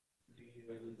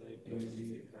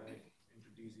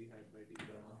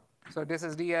 So this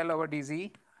is dl over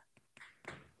dz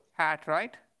hat,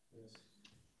 right? Yes.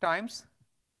 Times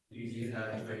dz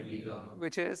hat by d gamma.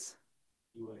 Which is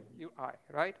ui. ui,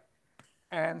 right?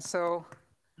 And so,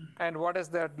 and what is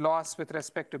the loss with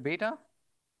respect to beta?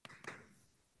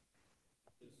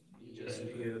 Just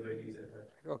dl by dz hat.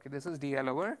 Okay, this is dl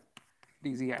over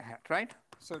dz hat, right?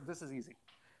 So this is easy.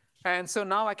 And so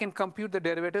now I can compute the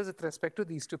derivatives with respect to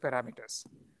these two parameters.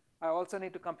 I also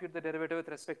need to compute the derivative with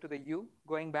respect to the u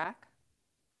going back.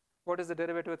 What is the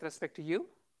derivative with respect to u?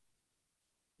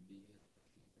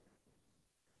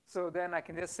 So then I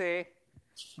can just say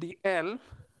dl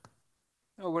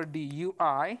over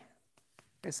dui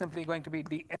is simply going to be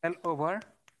dl over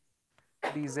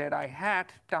dzi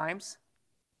hat times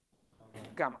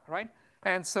gamma, right?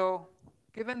 And so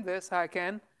given this, I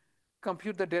can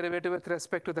compute the derivative with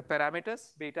respect to the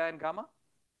parameters, beta and gamma.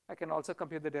 I can also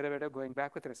compute the derivative going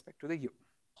back with respect to the u.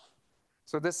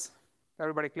 So this,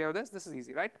 everybody clear with this? This is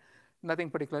easy, right?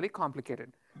 Nothing particularly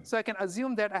complicated. So I can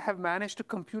assume that I have managed to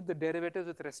compute the derivatives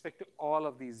with respect to all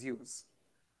of these u's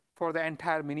for the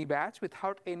entire mini batch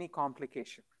without any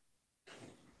complication.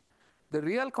 The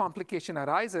real complication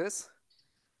arises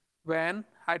when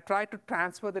I try to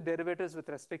transfer the derivatives with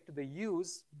respect to the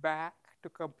u's back to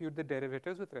compute the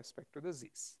derivatives with respect to the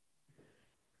z's.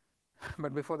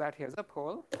 But before that, here's a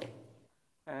poll.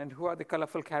 And who are the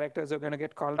colorful characters who are going to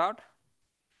get called out?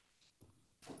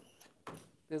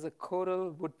 There's a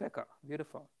coral woodpecker.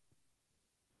 Beautiful.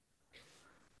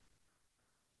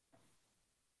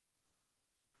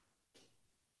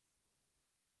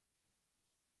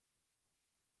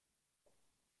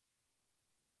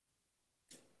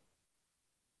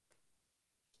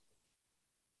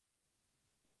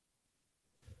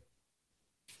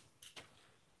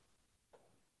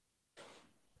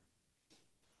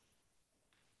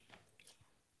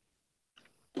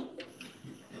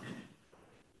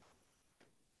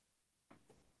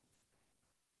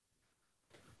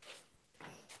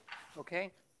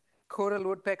 Okay. Coral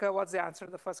woodpecker, what's the answer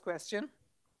to the first question?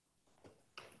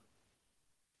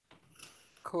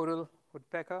 Coral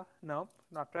woodpecker? No,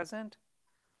 not present.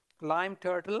 Lime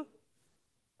turtle?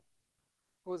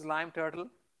 Who's lime turtle?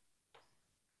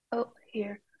 Oh,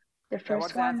 here. The Yeah,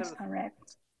 what's first the answer? one's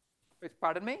correct.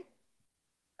 Pardon me?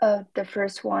 The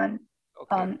first one,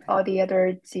 Okay. all the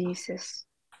other diseases.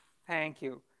 Thank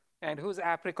you. And who's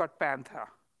apricot panther?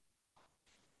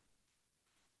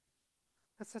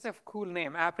 That's such a cool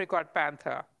name, apricot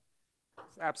panther.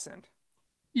 It's absent.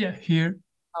 Yeah, here.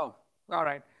 Oh, all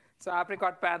right. So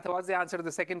apricot panther, what's the answer to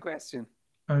the second question?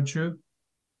 True.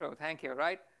 Oh, thank you,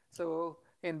 right? So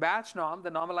in batch norm, the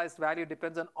normalized value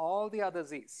depends on all the other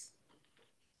z's,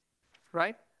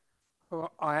 right?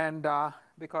 And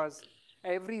because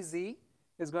every z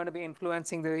is going to be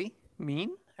influencing the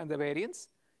mean and the variance,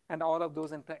 and all of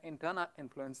those in turn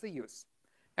influence the u's.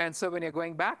 And so when you're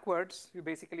going backwards, you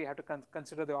basically have to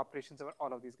consider the operations over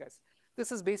all of these guys.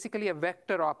 This is basically a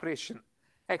vector operation,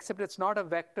 except it's not a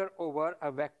vector over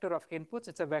a vector of inputs.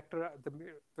 It's a vector, the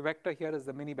vector here is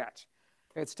the mini batch.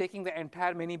 It's taking the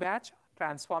entire mini batch,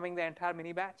 transforming the entire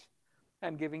mini batch,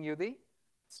 and giving you the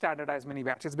standardized mini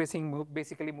batch. It's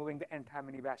basically moving the entire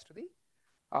mini batch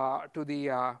to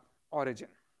the origin,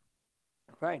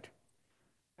 right?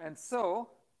 And so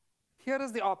here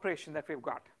is the operation that we've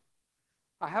got.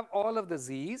 I have all of the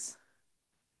z's,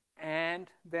 and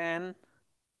then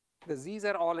the z's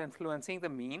are all influencing the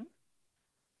mean.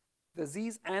 The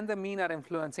z's and the mean are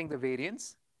influencing the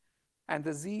variance, and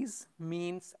the z's,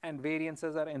 means, and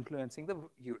variances are influencing the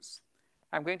u's.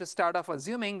 I'm going to start off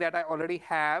assuming that I already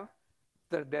have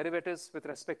the derivatives with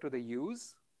respect to the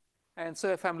u's. And so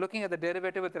if I'm looking at the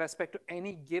derivative with respect to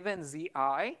any given zi,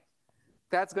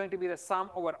 that's going to be the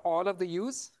sum over all of the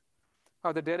u's,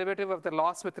 or the derivative of the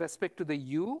loss with respect to the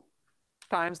u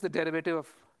times the derivative of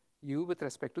u with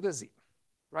respect to the z,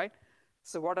 right?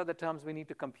 So what are the terms we need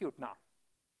to compute now?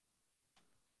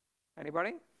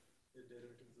 Anybody? The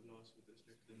derivative of the loss with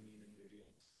respect to the mean and variance.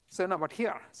 So no, but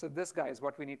here, so this guy is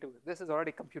what we need to, this is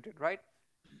already computed, right?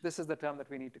 This is the term that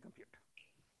we need to compute.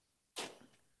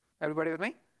 Everybody with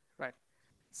me? Right.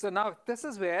 So now this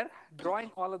is where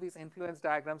drawing all of these influence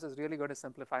diagrams is really going to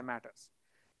simplify matters.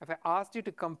 If I asked you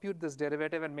to compute this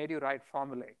derivative and made you write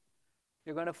formulae,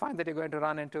 you're going to find that you're going to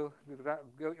run into,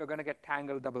 you're going to get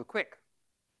tangled double quick.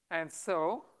 And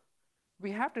so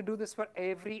we have to do this for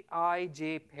every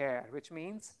ij pair, which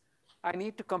means I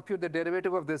need to compute the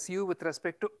derivative of this u with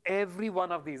respect to every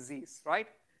one of these z's, right?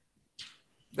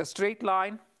 The straight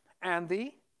line and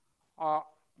the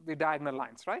diagonal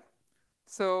lines, right?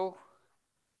 So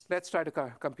let's try to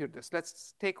compute this.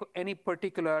 Let's take any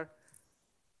particular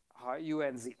u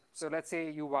and z. So let's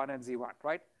say u1 and z1,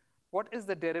 right? What is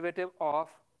the derivative of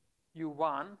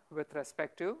u1 with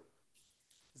respect to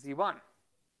z1?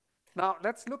 Now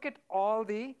let's look at all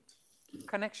the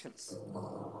connections,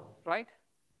 right?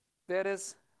 There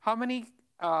is, how many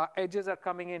edges are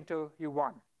coming into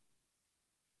u1?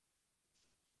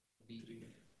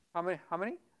 How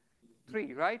many?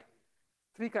 3, right?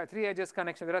 Three edges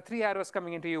connection. There are 3 arrows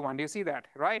coming into u1. Do you see that,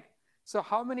 right? So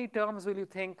how many terms do you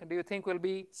think will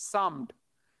be summed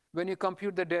when you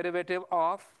compute the derivative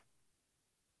of,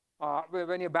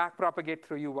 when you backpropagate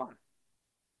through u1?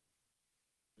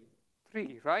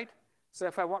 3, right? So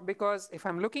if I want, because if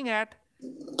I'm looking at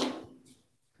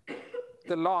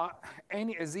the law,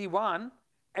 any z1,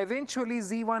 eventually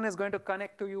z1 is going to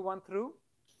connect to u1 through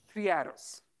 3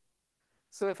 arrows.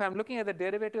 So if I'm looking at the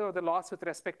derivative of the loss with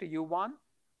respect to u1,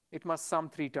 it must sum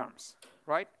 3 terms,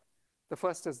 right? The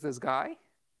first is this guy.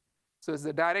 So it's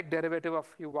the direct derivative of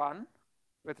u1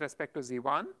 with respect to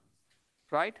z1,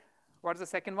 right? What is the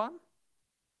second one?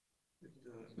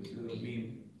 The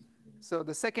mean. So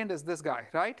the second is this guy,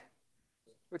 right?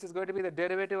 Which is going to be the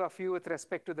derivative of u with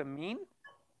respect to the mean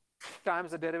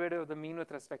times the derivative of the mean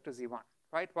with respect to z1,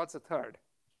 right? What's the third?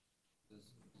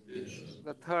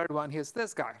 The third one is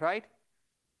this guy, right?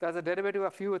 That's the derivative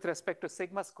of u with respect to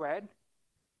sigma squared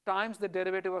times the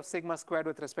derivative of sigma squared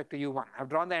with respect to u1. I've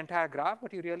drawn the entire graph,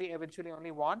 but you really eventually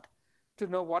only want to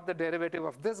know what the derivative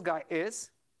of this guy is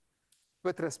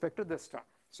with respect to this term.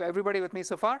 So everybody with me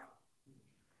so far?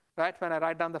 Right? When I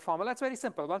write down the formula, it's very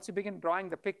simple. Once you begin drawing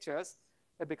the pictures,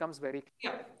 it becomes very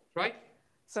clear, right?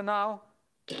 So now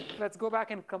let's go back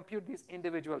and compute these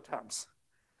individual terms.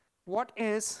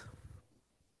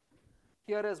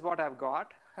 Here is what I've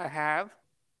got. I have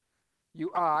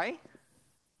ui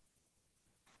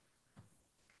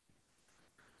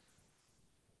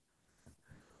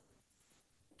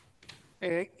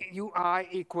ui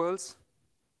equals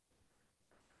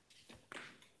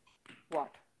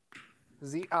what?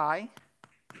 Zi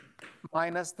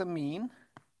minus the mean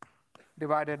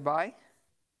divided by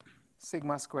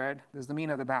sigma squared. This is the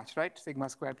mean of the batch, right? Sigma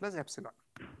squared plus epsilon.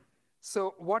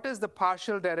 So what is the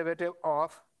partial derivative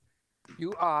of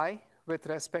ui with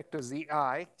respect to zi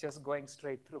just going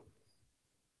straight through?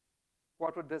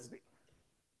 What would this be?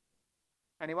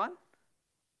 Anyone?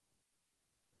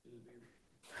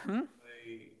 By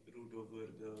root over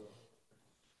the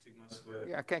sigma square.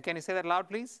 Yeah, can you say that loud,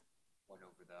 please? 1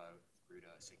 over the root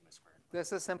of sigma squared.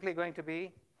 This is simply going to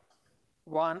be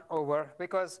 1 over,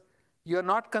 because you're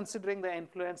not considering the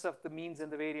influence of the means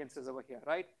and the variances over here,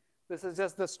 right? This is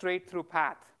just the straight through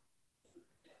path.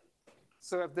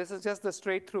 So if this is just the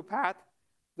straight through path,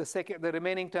 the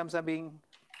remaining terms are being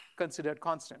considered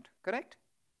constant, correct?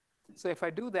 So if I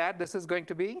do that, this is going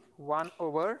to be 1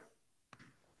 over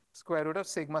square root of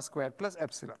sigma squared plus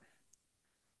epsilon.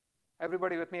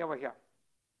 Everybody with me over here?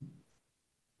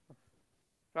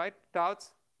 Right?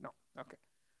 Doubts? No. Okay.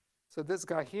 So this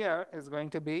guy here is going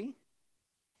to be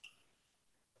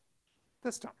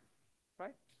this term,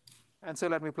 right? And so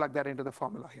let me plug that into the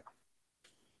formula here.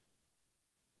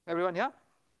 Everyone here?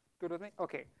 Good with me?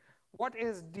 Okay. What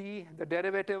is the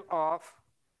derivative of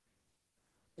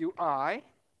ui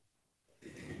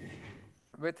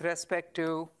with respect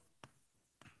to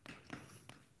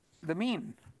the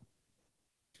mean.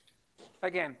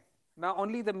 Again, now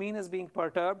only the mean is being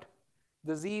perturbed.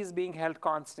 The z is being held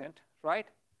constant, right?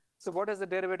 So what is the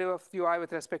derivative of ui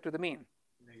with respect to the mean?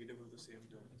 Negative of the same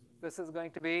term. This is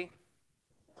going to be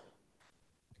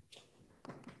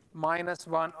minus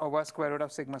 1 over square root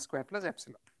of sigma squared plus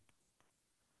epsilon.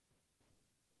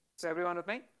 So everyone with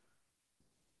me?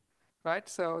 Right?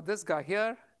 So this guy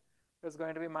here is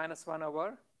going to be minus 1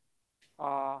 over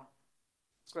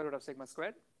square root of sigma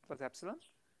squared plus epsilon.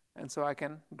 And so I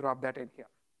can drop that in here.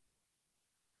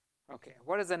 Okay,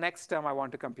 what is the next term I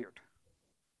want to compute?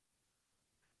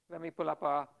 Let me pull up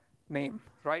a name,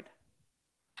 right?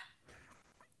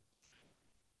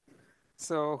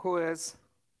 So who is,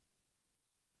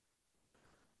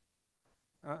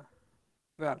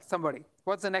 well, somebody.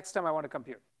 What's the next term I want to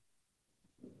compute?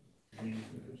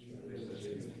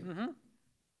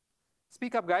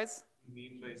 Speak up, guys.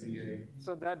 Mean by zi.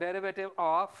 So the derivative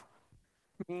of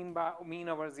mean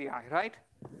over zi, right?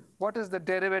 What is the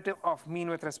derivative of mean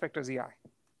with respect to zi?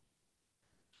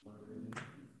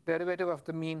 Derivative of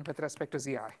the mean with respect to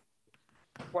zi.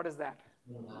 What is that?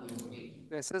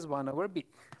 This is 1 over b.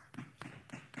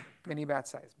 Mini batch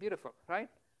size. Beautiful, right?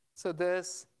 So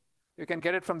this, you can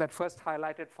get it from that first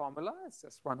highlighted formula. It's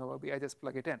just 1 over b. I just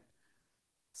plug it in.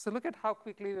 So look at how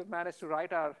quickly we've managed to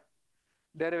write our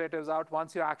derivatives out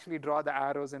once you actually draw the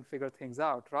arrows and figure things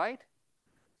out, right?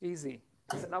 Easy.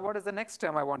 So now what is the next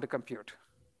term I want to compute?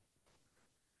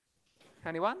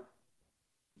 Anyone?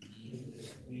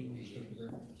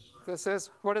 This is,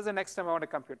 what is the next term I want to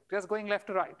compute? Just going left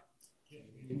to right.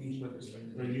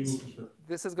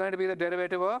 This is going to be the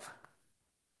derivative of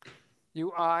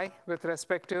ui with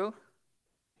respect to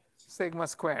sigma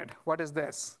squared. What is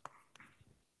this?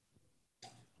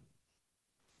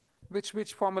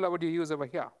 Which formula would you use over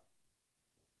here?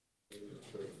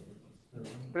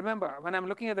 Remember, when I'm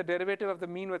looking at the derivative of the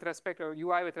mean with respect to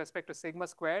ui with respect to sigma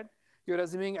squared, you're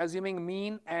assuming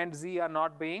mean and z are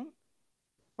not being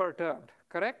perturbed,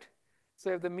 correct?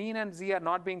 So if the mean and z are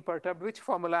not being perturbed, which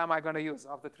formula am I going to use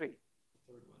of the three?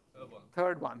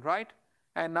 Third one, right?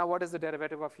 And now what is the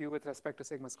derivative of u with respect to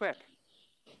sigma squared?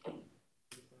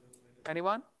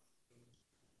 Anyone?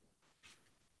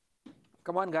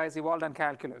 Come on, guys, you've all done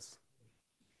calculus.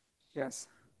 Yes.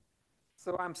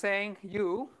 So I'm saying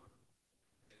u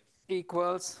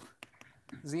equals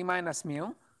z minus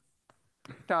mu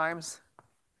times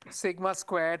sigma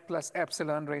squared plus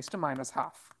epsilon raised to minus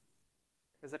half.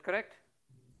 Is that correct?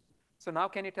 So now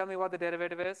can you tell me what the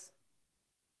derivative is?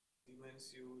 Z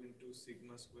minus u into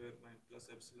sigma square plus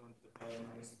epsilon to the power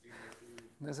minus 3 by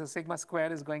 2. This is sigma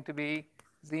squared is going to be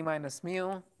z minus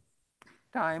mu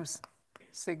times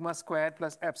sigma squared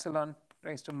plus epsilon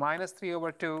raised to minus 3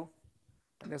 over 2.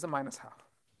 And there's a minus half.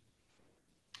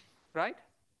 Right?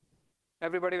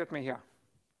 Everybody with me here?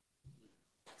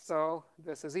 So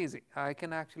this is easy. I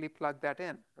can actually plug that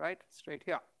in, right? Straight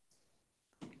here.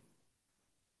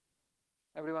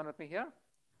 Everyone with me here?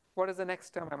 What is the next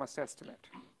term I must estimate?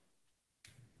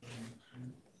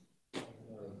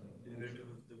 Derivative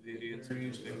of the variance with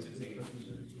respect to z.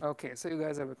 Okay, so you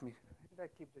guys are with me. Why did I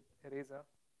keep the eraser?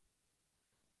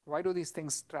 Why do these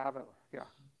things travel? Yeah.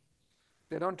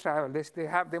 They don't travel.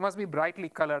 They must be brightly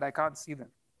colored. I can't see them.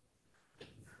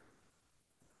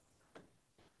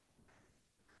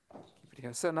 Keep it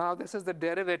here. So now this is the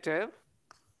derivative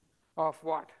of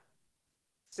what?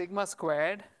 Sigma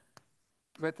squared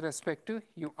with respect to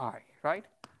ui, right?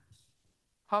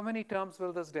 How many terms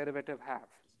will this derivative have?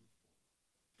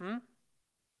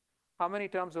 How many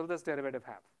terms will this derivative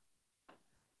have?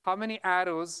 How many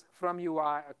arrows from ui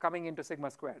are coming into sigma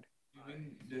squared? You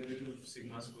mean derivative of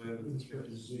sigma square with respect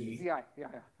to z? Zi, yeah,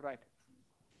 right.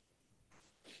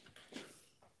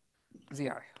 Zi.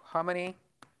 How many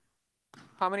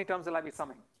terms will I be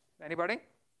summing? Anybody?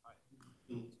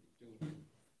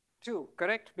 2,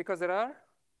 correct? Because there are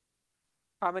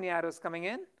how many arrows coming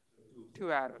in?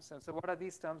 2 arrows. And so what are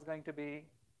these terms going to be?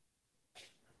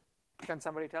 Can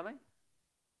somebody tell me?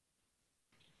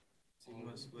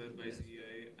 Sigma square by zi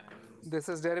and This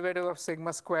is derivative of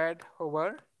sigma squared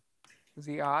over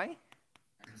zi. And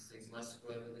sigma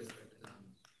square with respect to the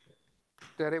mean.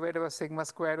 Derivative of sigma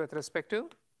squared with respect to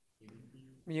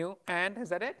mu. And is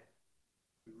that it?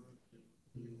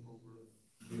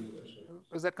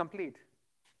 Is that complete?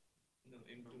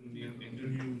 no,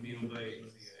 into mu by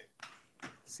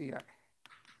zi. Ci.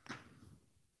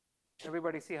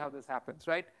 Everybody see how this happens,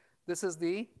 right? This is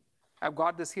I've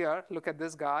got this here. Look at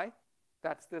this guy.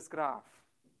 That's this graph,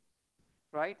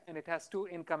 right? And it has 2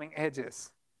 incoming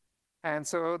edges. And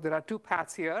so there are 2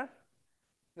 paths here.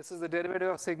 This is the derivative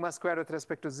of sigma squared with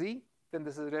respect to z. Then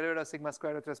this is the derivative of sigma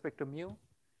squared with respect to mu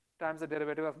times the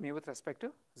derivative of mu with respect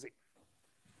to z.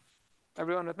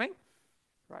 Everyone with me?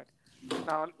 Right.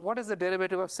 Now, what is the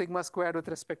derivative of sigma squared with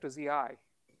respect to zi?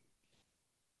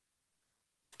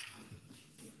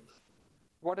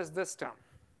 What is this term?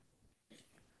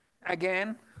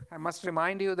 Again, I must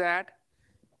remind you that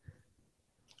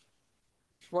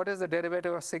what is the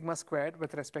derivative of sigma squared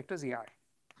with respect to zi?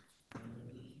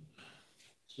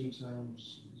 2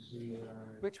 times zi.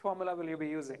 Which formula will you be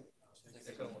using?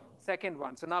 Second one. Second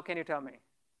one. So now can you tell me?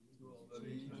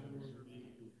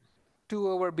 2/b. 2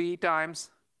 over b times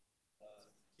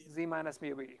z minus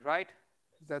mu b, right?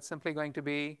 That's simply going to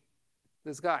be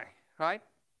this guy, right?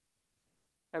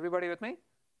 Everybody with me?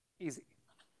 Easy.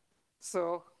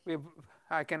 So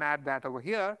I can add that over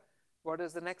here. What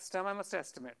is the next term I must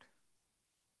estimate?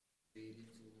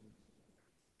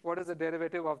 What is the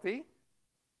derivative of the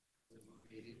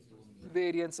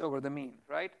variance over the mean,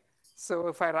 right? So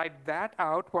if I write that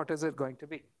out, what is it going to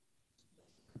be?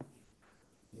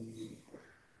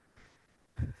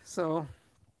 So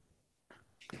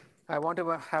I want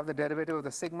to have the derivative of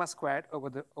the sigma squared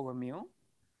over mu.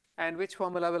 And which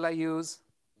formula will I use?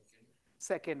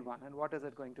 Second one. And what is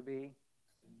it going to be?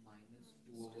 Minus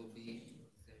 2 over b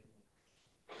z.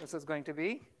 This is going to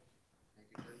be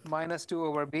minus 2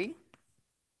 over b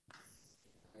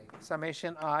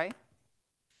summation I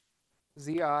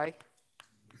zi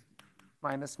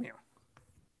minus mu.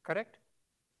 Correct?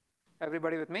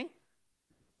 Everybody with me?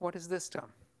 What is this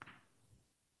term?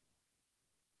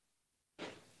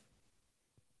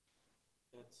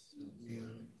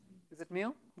 Is it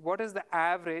mu? What is the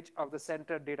average of the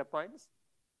centered data points?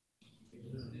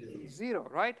 0,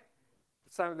 right?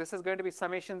 So this is going to be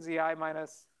summation zi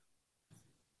minus,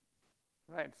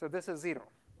 right? So this is 0.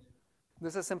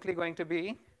 This is simply going to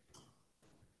be,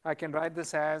 I can write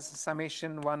this as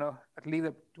summation 1, leave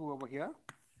the 2 over here,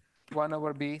 1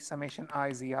 over b summation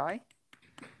I zi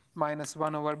minus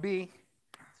 1 over b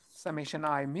summation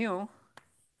I mu.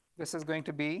 This is going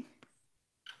to be,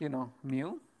 mu,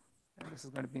 and this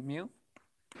is going to be mu.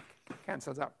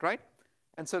 Cancels out, right?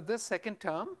 And so this second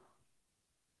term,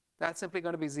 that's simply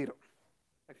going to be 0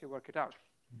 if you work it out.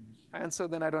 And so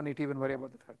then I don't need to even worry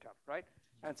about the third term, right?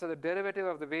 And so the derivative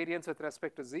of the variance with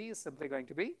respect to z is simply going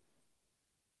to be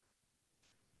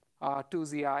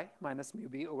 2zi minus mu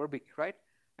b over b, right?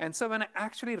 And so when I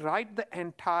actually write the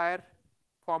entire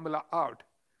formula out,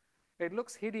 it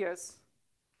looks hideous,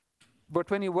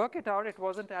 but when you work it out, it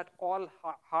wasn't at all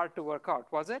hard to work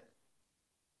out, was it?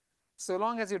 So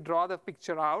long as you draw the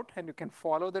picture out and you can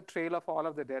follow the trail of all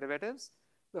of the derivatives,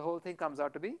 the whole thing comes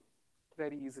out to be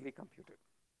very easily computed.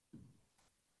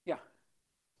 Yeah?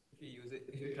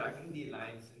 If you're tracking the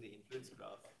lines in the influence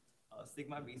graph,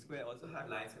 sigma b square also had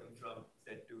lines coming from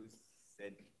z to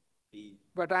zb.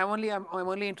 But I'm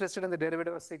only interested in the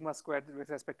derivative of sigma squared with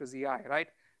respect to zi, right?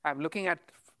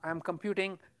 I'm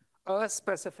computing a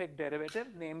specific derivative,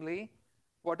 namely,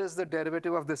 what is the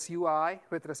derivative of this ui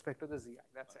with respect to the zi?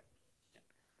 That's it.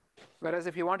 Whereas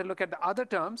if you want to look at the other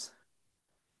terms,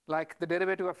 like the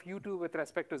derivative of u2 with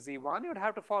respect to z1, you'd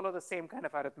have to follow the same kind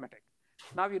of arithmetic.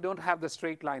 Now you don't have the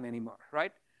straight line anymore,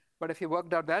 right? But if you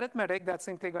worked out the arithmetic, that's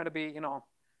simply going to be,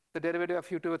 the derivative of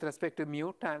u2 with respect to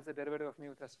mu times the derivative of mu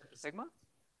with respect to sigma.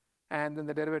 And then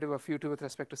the derivative of u2 with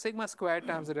respect to sigma squared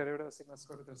times the derivative of sigma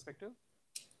squared with respect to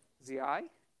zi.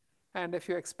 And if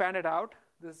you expand it out,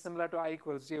 this is similar to I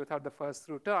equals j without the first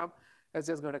through term. It's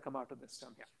just going to come out to this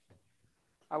term here.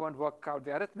 I won't work out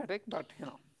the arithmetic, but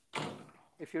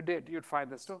if you did, you'd find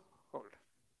this to hold.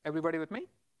 Everybody with me?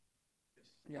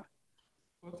 Yeah.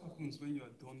 What happens when you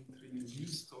are done training? Do you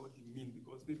store the mean?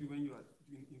 Because maybe when you are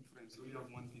doing inference, you only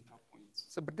have one data point.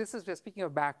 So, but this is, we're speaking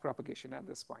of back propagation at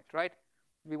this point, right?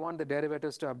 We want the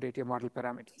derivatives to update your model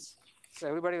parameters. So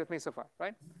everybody with me so far,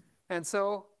 right? And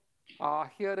so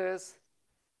here is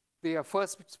the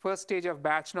first stage of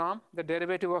batch norm, the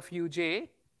derivative of uj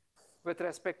with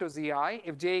respect to zi.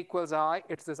 If j equals I,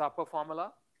 it's this upper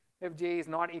formula. If j is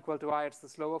not equal to I, it's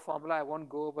this lower formula. I won't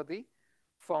go over the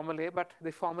formulae, but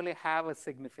the formulae have a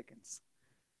significance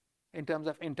in terms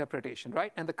of interpretation,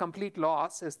 right? And the complete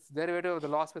loss is the derivative of the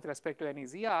loss with respect to any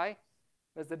zi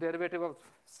is the derivative of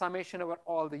summation over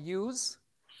all the u's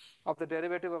of the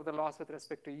derivative of the loss with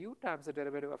respect to u times the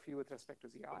derivative of u with respect to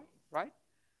zi, right?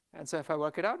 And so if I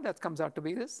work it out, that comes out to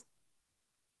be this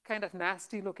kind of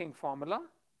nasty looking formula,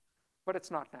 but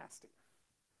it's not nasty.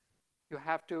 You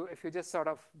have to, if you just sort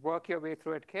of work your way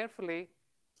through it carefully,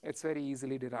 it's very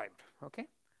easily derived, okay?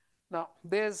 Now,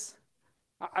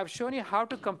 I've shown you how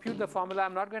to compute the formula.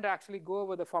 I'm not going to actually go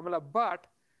over the formula, but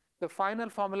the final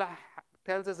formula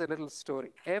tells us a little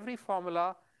story. Every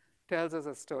formula tells us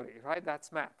a story, right?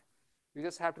 That's math. You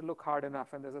just have to look hard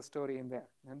enough, and there's a story in there.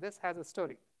 And this has a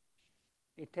story.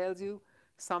 It tells you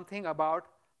something about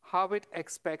how it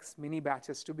expects mini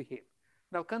batches to behave.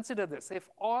 Now consider this. If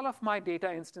all of my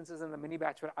data instances in the mini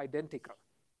batch were identical,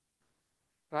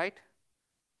 right,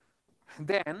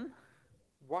 then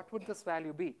what would this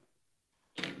value be?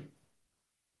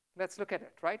 Let's look at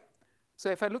it, right? So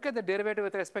if I look at the derivative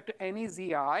with respect to any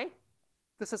zi,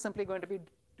 this is simply going to be,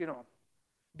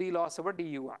 d loss over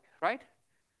dui, right?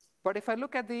 But if I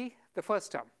look at the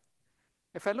first term,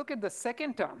 if I look at the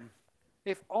second term,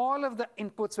 if all of the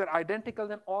inputs were identical,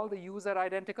 then all the u's are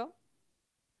identical,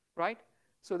 right?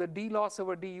 So the d loss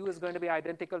over du is going to be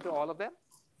identical to all of them,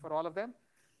 for all of them.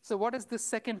 So what is this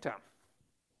second term?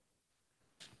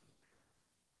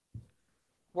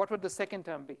 What would the second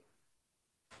term be?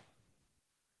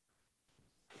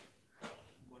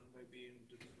 1 by b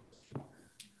into the.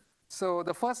 So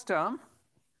the first term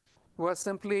was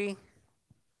simply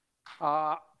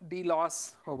d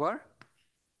loss over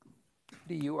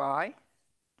dui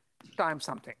times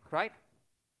something, right?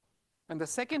 And the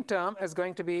second term is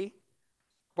going to be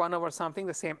 1 over something,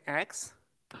 the same x,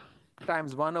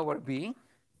 times 1 over b,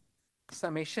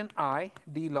 summation I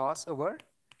d loss over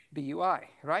dui,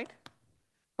 right?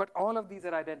 But all of these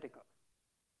are identical.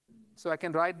 So I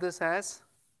can write this as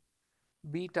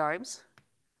b times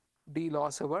d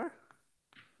loss over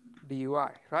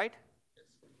dui, right?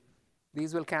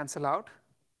 These will cancel out,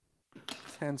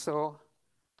 and so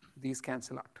these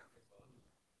cancel out.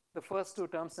 The first two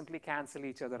terms simply cancel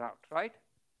each other out, right?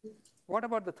 What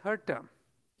about the third term?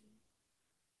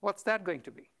 What's that going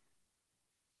to be?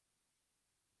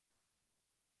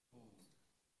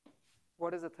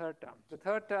 What is the third term? The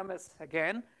third term is,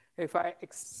 again, if I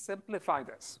simplify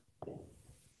this,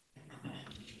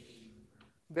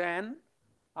 then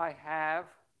I have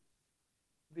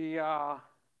the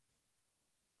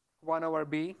 1 over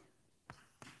b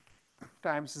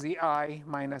times zi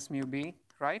minus mu b,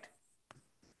 right?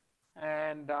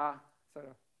 And sort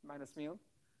of minus mu,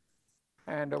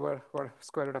 and over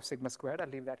square root of sigma squared. I'll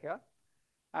leave that here.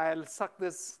 I'll suck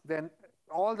this, then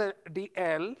all the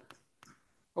dl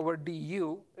over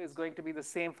du is going to be the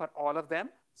same for all of them.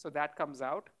 So that comes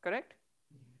out, correct?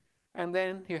 And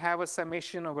then you have a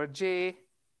summation over j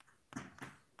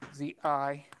zi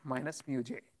minus mu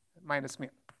j, minus mu.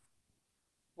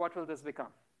 What will this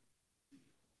become?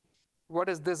 What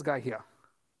is this guy here?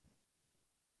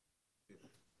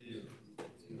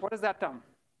 What is that term?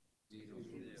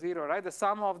 0, right? The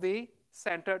sum of the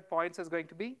centered points is going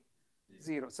to be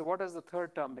 0. So what does the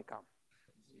third term become?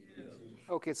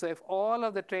 Okay, so if all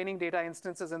of the training data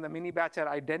instances in the mini batch are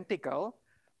identical,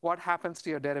 what happens to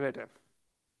your derivative?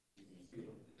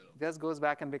 This goes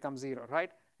back and becomes 0,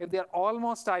 right? If they're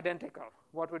almost identical,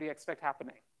 what would you expect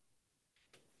happening?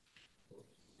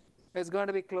 It's going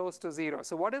to be close to 0.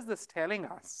 So what is this telling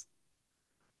us?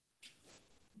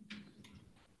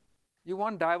 You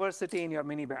want diversity in your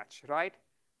mini batch, right?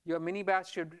 Your mini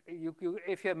batch should,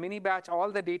 if your mini batch,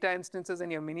 all the data instances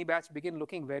in your mini batch begin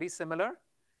looking very similar,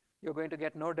 you're going to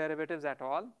get no derivatives at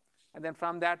all. And then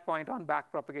from that point on,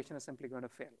 back propagation is simply going to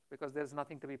fail because there's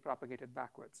nothing to be propagated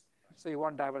backwards. So you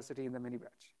want diversity in the mini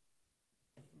batch.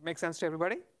 Make sense to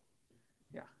everybody?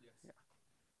 Yeah. Yeah.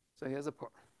 So here's a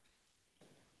poll.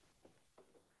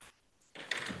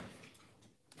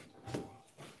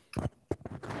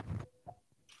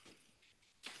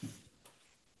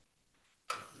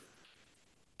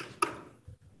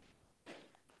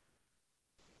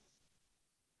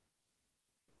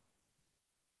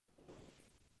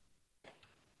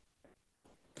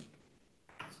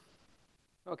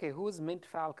 Okay, who's Mint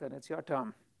Falcon? It's your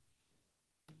turn.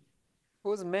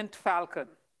 Who's Mint Falcon?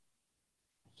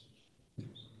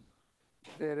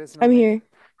 There is no I'm Mint. here.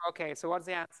 Okay, so what's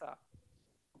the answer?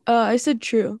 I said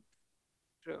true.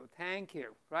 True. Thank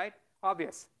you. Right?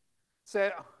 Obvious. So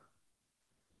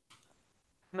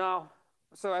now,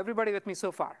 so everybody with me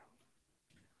so far?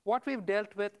 What we've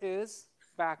dealt with is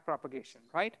back propagation,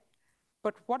 right?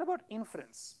 But what about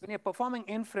inference? When you're performing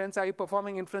inference, are you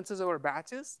performing inferences over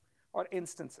batches or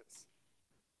instances?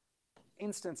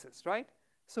 Instances, right?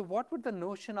 So what would the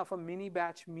notion of a mini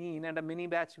batch mean and a mini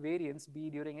batch variance be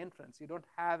during inference? You don't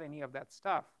have any of that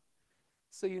stuff.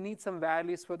 So you need some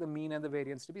values for the mean and the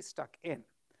variance to be stuck in.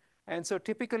 And so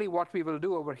typically what we will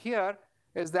do over here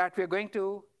is that we're going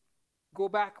to go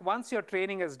back, once your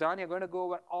training is done, you're going to go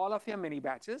over all of your mini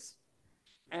batches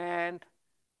and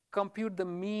compute the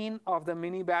mean of the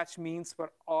mini batch means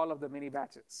for all of the mini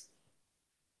batches.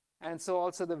 And so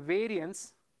also the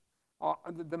variance, or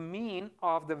the mean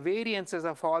of the variances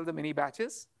of all the mini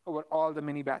batches over all the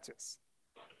mini batches.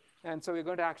 And so we're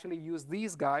going to actually use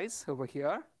these guys over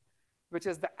here, which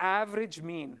is the average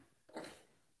mean.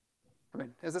 I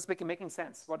mean, is this making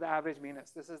sense, what the average mean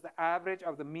is? This is the average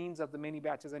of the means of the mini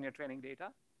batches in your training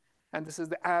data. And this is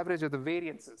the average of the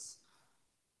variances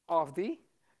of the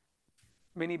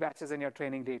mini batches in your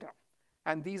training data.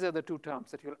 And these are the two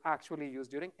terms that you'll actually use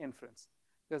during inference.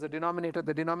 There's a denominator.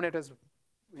 The denominator is,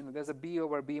 there's a b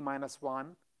over b minus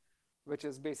 1, which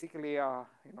is basically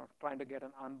trying to get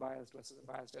an unbiased versus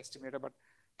a biased estimator, but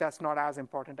that's not as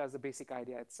important as the basic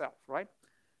idea itself, right?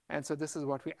 And so this is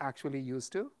what we actually use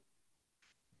to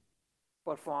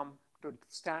perform, to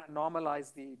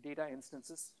normalize the data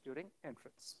instances during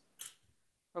inference.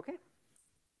 Okay?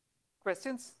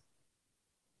 Questions?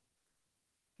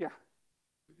 Yeah.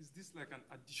 Is this like an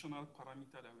additional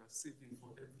parameter that we are saving for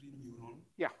every neuron?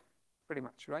 Yeah, pretty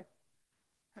much, right?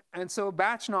 And so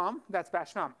batch norm, that's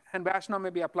batch norm. And batch norm may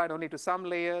be applied only to some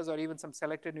layers or even some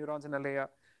selected neurons in a layer.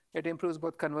 It improves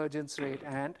both convergence rate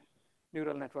and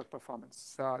neural network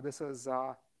performance. This is,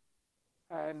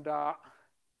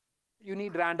 you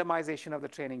need randomization of the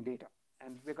training data.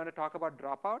 And we're going to talk about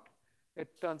dropout.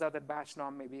 It turns out that batch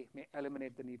norm may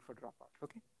eliminate the need for dropout,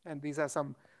 okay? And these are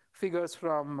some figures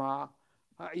from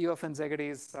EOF and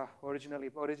Zegedi's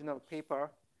original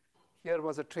paper. Here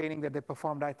was a training that they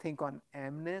performed, I think, on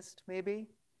MNIST, maybe,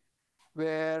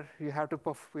 where you have to,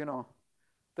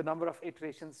 the number of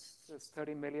iterations is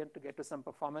 30 million to get to some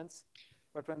performance.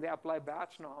 But when they apply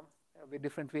batch norm, with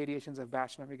different variations of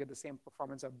batch norm, you get the same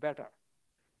performance or better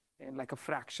in like a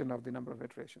fraction of the number of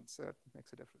iterations. So it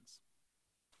makes a difference.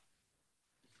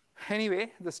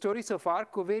 Anyway, the story so far,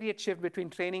 covariate shift between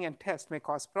training and test may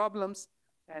cause problems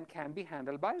and can be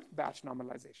handled by batch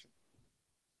normalization.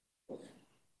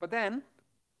 But then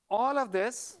all of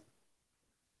this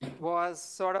was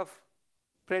sort of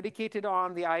predicated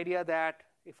on the idea that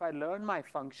if I learn my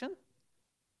function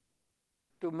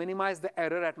to minimize the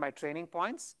error at my training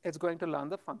points, it's going to learn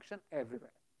the function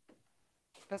everywhere.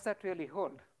 Does that really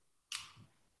hold?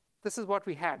 This is what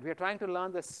we had. We are trying to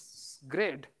learn this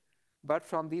grid, but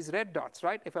from these red dots,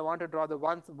 right? If I want to draw the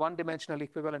one-dimensional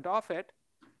equivalent of it,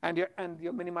 and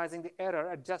you're minimizing the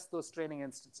error at just those training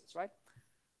instances, right?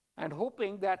 And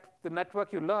hoping that the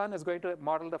network you learn is going to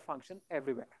model the function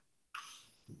everywhere.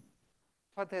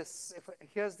 For this,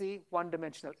 here's the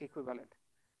one-dimensional equivalent.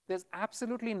 There's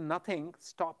absolutely nothing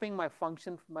stopping my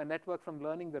function, my network from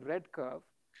learning the red curve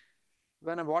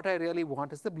when what I really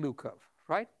want is the blue curve,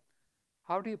 right?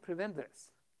 How do you prevent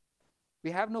this?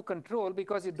 We have no control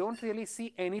because you don't really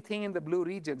see anything in the blue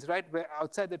regions, right, where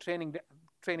outside the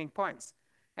training points.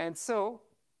 And so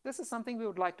this is something we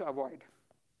would like to avoid.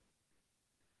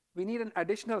 We need an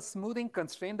additional smoothing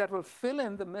constraint that will fill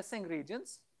in the missing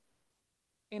regions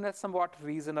in a somewhat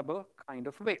reasonable kind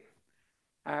of way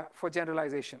for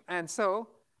generalization. And so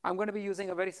I'm going to be using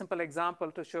a very simple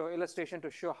example to show illustration to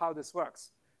show how this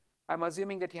works. I'm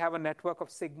assuming that you have a network of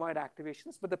sigmoid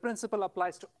activations, but the principle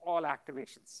applies to all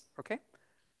activations, okay?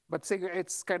 But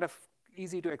it's kind of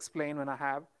easy to explain when I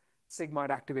have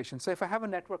sigmoid activation. So if I have a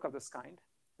network of this kind,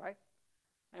 right?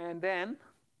 And then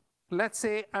let's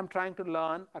say I'm trying to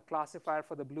learn a classifier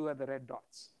for the blue and the red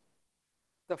dots.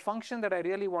 The function that I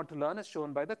really want to learn is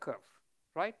shown by the curve,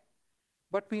 right?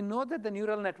 But we know that the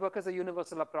neural network is a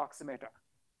universal approximator.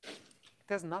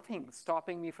 There's nothing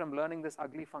stopping me from learning this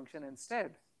ugly function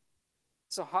instead.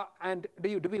 So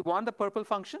do we want the purple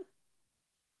function?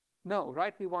 No,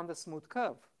 right? We want the smooth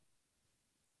curve.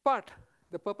 But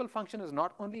the purple function is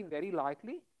not only very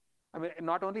likely,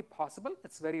 not only possible,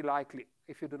 it's very likely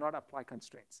if you do not apply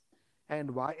constraints.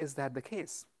 And why is that the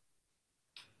case?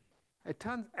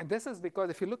 And this is because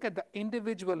if you look at the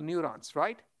individual neurons,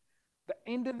 right? The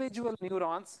individual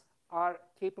neurons are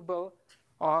capable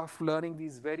of learning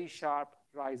these very sharp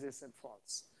rises and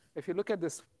falls. If you look at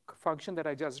this function that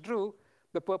I just drew,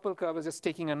 the purple curve is just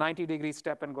taking a 90-degree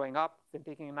step and going up, then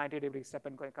taking a 90-degree step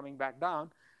and coming back down.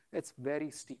 It's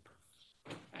very steep.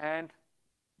 And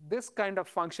this kind of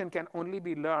function can only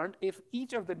be learned if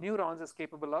each of the neurons is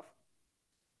capable of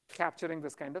capturing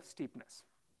this kind of steepness.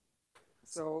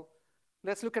 So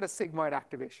let's look at a sigmoid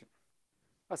activation.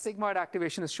 A sigmoid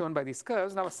activation is shown by these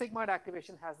curves. Now, a sigmoid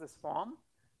activation has this form,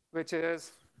 which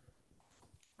is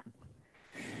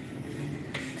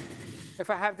if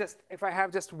I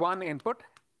have just one input,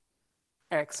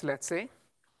 x, let's say,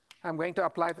 I'm going to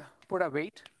put a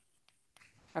weight,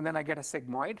 and then I get a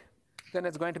sigmoid. Then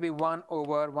it's going to be 1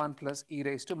 over 1 plus e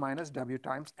raised to minus w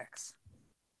times x,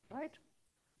 right?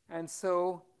 And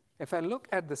so if I look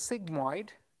at the sigmoid,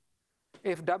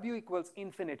 if w equals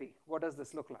infinity, what does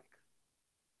this look like?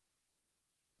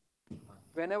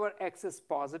 Whenever x is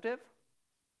positive,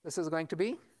 this is going to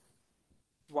be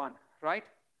 1, right?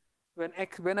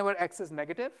 Whenever x is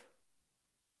negative,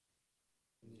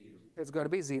 it's going to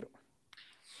be 0.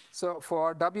 So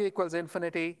for w equals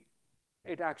infinity,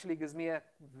 it actually gives me a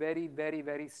very, very,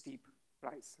 very steep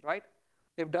rise, right?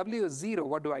 If w is 0,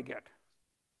 what do I get?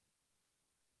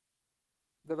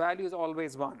 The value is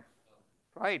always 1,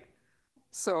 right?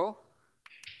 So,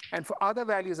 and for other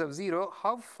values of 0,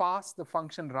 how fast the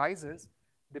function rises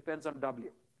depends on w.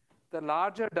 The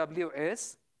larger w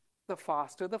is, the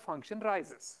faster the function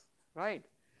rises, right?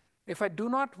 If I do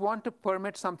not want to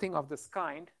permit something of this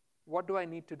kind, what do I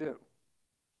need to do?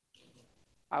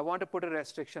 I want to put a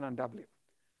restriction on w.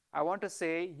 I want to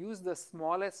say use the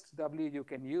smallest w you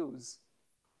can use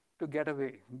to get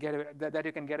away that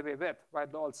you can get away with, while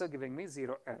also giving me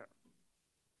 0 error.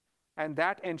 And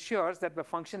that ensures that the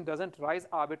function doesn't rise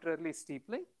arbitrarily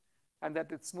steeply, and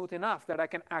that it's smooth enough that I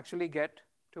can actually get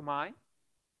to my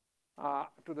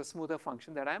to the smoother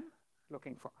function that I'm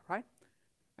looking for, right?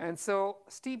 And so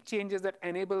steep changes that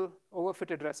enable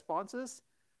overfitted responses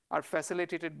are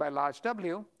facilitated by large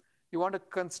W. You want to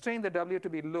constrain the W to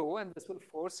be low, and this will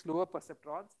force lower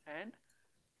perceptrons and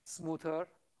smoother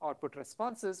output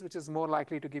responses, which is more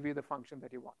likely to give you the function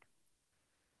that you want.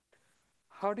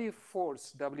 How do you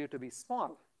force W to be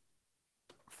small?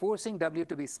 Forcing W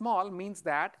to be small means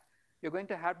that you're going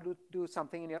to have to do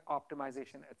something in your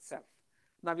optimization itself.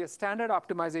 Now, your standard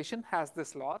optimization has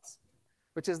this loss,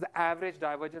 which is the average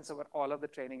divergence over all of the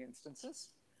training instances.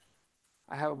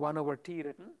 I have 1/t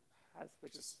written,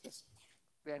 which is just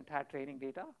the entire training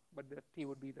data, but the t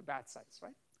would be the batch size,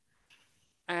 right?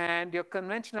 And your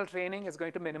conventional training is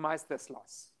going to minimize this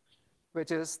loss,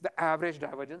 which is the average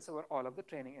divergence over all of the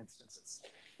training instances.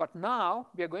 But now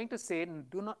we are going to say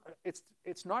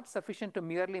it's not sufficient to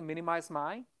merely minimize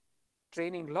my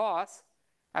training loss.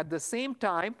 At the same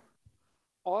time,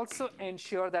 also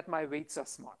ensure that my weights are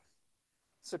small.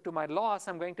 So to my loss,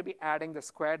 I'm going to be adding the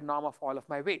squared norm of all of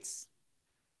my weights.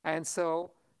 And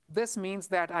so this means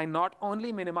that I not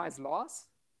only minimize loss,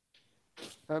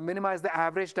 minimize the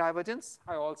average divergence,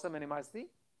 I also minimize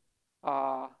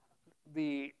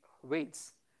the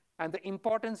weights. And the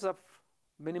importance of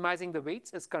minimizing the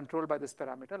weights is controlled by this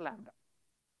parameter lambda,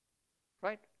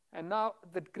 right? And now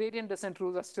the gradient descent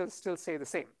rules are still say the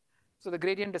same. So the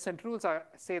gradient descent rules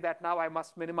say that now I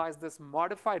must minimize this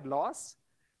modified loss,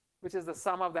 which is the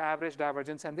sum of the average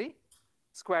divergence and the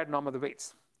squared norm of the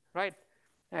weights, right?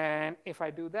 And if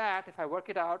I do that, if I work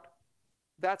it out,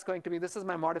 that's going to be, this is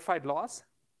my modified loss,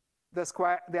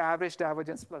 the average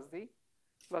divergence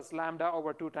plus lambda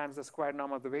over 2 times the squared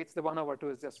norm of the weights. The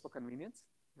 1/2 is just for convenience,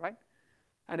 right?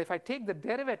 And if I take the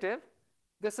derivative,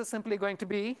 this is simply going to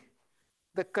be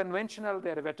the conventional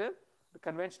derivative, the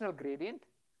conventional gradient,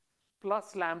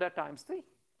 plus lambda times the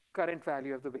current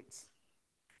value of the weights,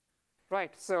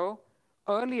 right? So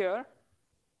earlier,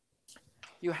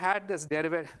 you had this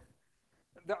derivative.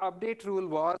 The update rule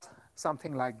was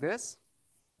something like this.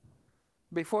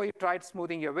 Before you tried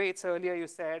smoothing your weights, earlier you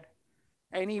said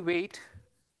any weight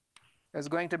is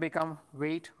going to become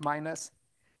weight minus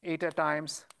eta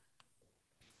times,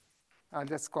 I'll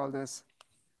just call this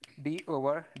d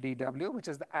over dw, which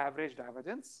is the average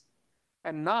divergence.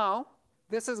 And now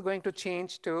this is going to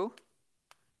change to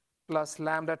plus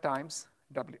lambda times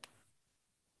w.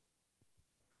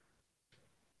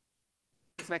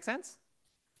 Does this make sense?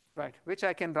 Right, which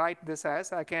I can write this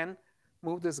as, I can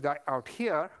move this guy out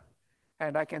here,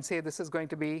 and I can say this is going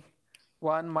to be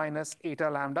 1 minus eta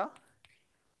lambda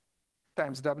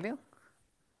times w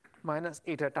minus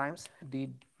eta times d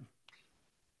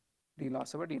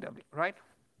loss over dw, right?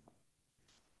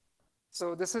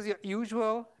 So this is your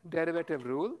usual derivative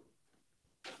rule,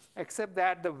 except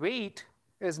that the weight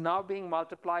is now being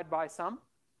multiplied by some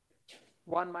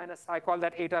 1 minus, I call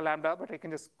that eta lambda, but I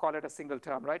can just call it a single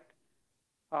term, right?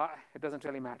 It doesn't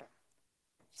really matter.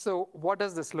 So what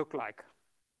does this look like?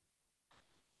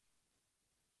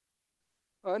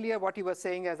 Earlier, what you were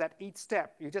saying is that each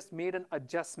step, you just made an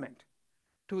adjustment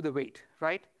to the weight,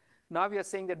 right? Now we are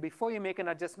saying that before you make an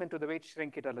adjustment to the weight,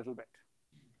 shrink it a little bit.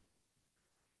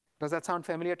 Does that sound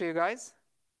familiar to you guys?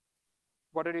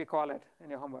 What did you call it in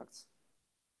your homeworks?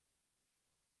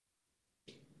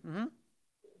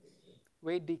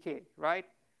 Weight decay, right?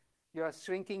 You're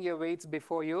shrinking your weights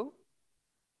before you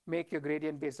make your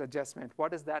gradient-based adjustment.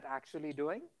 What is that actually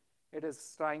doing? It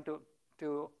is trying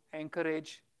to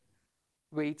encourage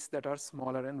weights that are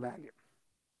smaller in value.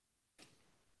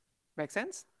 Make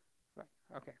sense? Right,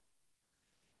 okay.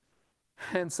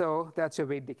 And so that's your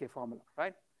weight decay formula,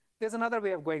 right? There's another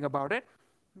way of going about it.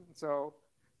 So,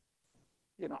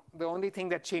 you know, the only thing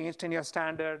that changed in your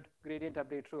standard gradient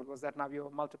update rule was that now you're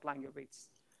multiplying your weights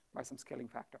by some scaling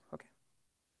factor, okay?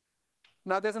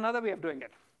 Now, there's another way of doing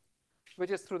it,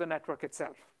 which is through the network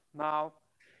itself. Now,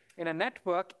 in a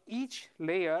network, each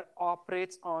layer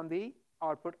operates on the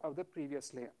output of the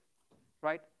previous layer,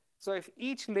 right? So if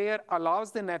each layer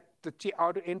allows the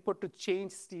input to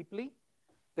change steeply,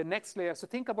 the next layer, so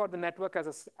think about the network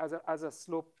as a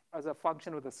slope, as a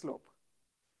function with a slope.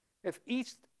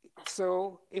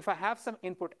 So if I have some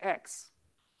input x,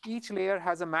 each layer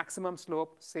has a maximum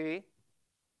slope, say,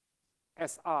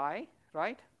 Si,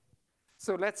 right?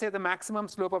 So let's say the maximum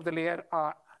slope of the layer,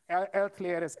 Lth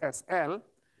layer is Sl,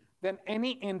 then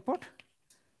any input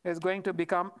is going to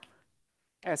become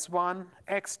S1,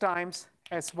 x times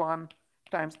S1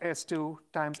 times S2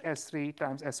 times S3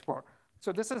 times S4.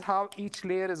 So this is how each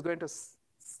layer is going to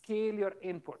scale your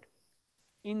input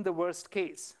in the worst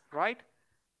case, right?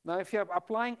 Now, if you're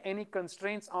applying any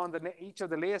constraints on each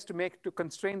of the layers to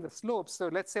constrain the slopes, so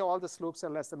let's say all the slopes are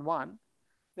less than 1,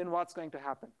 then what's going to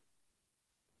happen?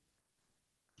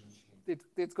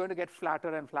 It's going to get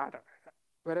flatter and flatter.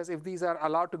 Whereas if these are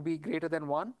allowed to be greater than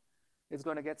 1, it's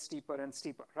going to get steeper and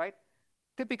steeper, right?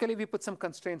 Typically, we put some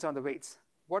constraints on the weights.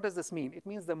 What does this mean? It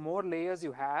means the more layers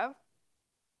you have,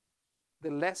 the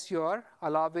less you're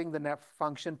allowing the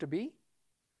function to be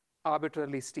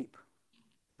arbitrarily steep,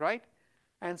 right?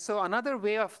 And so another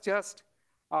way of just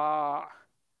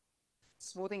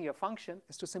smoothing your function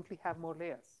is to simply have more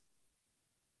layers,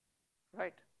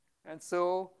 right? And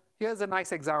so here's a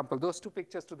nice example. Those two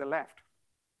pictures to the left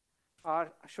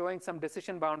are showing some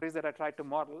decision boundaries that I tried to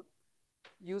model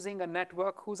using a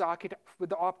network with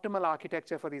the optimal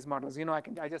architecture for these models. You know,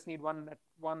 I just need one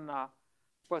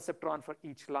perceptron for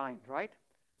each line, right?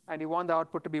 And you want the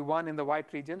output to be 1 in the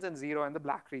white regions and 0 in the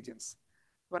black regions.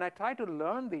 When I try to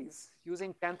learn these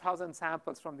using 10,000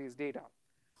 samples from these data,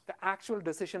 the actual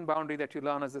decision boundary that you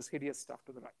learn is this hideous stuff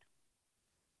to the right.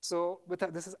 So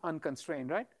this is unconstrained,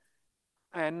 right?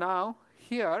 And now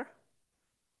here,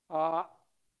 but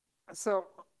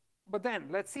then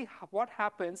let's see what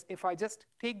happens if I just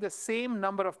take the same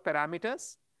number of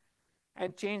parameters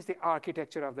and change the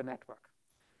architecture of the network.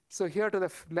 So here to the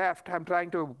left, I'm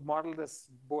trying to model this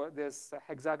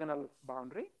hexagonal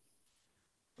boundary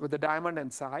with the diamond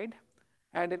inside.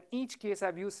 And in each case,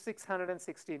 I've used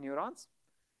 660 neurons.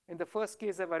 In the first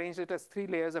case, I've arranged it as 3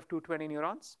 layers of 220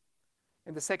 neurons.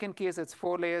 In the second case, it's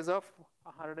 4 layers of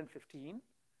 115.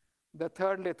 The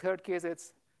third case,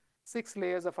 it's 6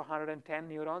 layers of 110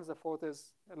 neurons. The fourth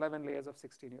is 11 layers of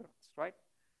 60 neurons, right?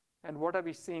 And what are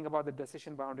we seeing about the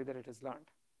decision boundary that it has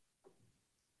learned?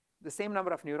 The same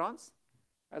number of neurons,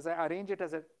 as I arrange it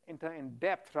as in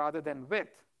depth rather than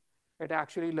width, it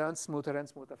actually learns smoother and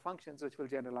smoother functions, which will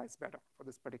generalize better for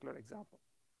this particular example,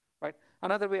 right?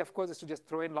 Another way, of course, is to just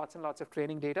throw in lots and lots of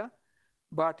training data,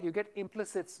 but you get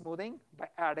implicit smoothing by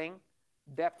adding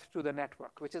depth to the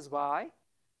network, which is why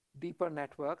deeper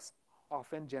networks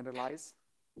often generalize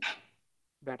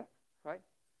better, right?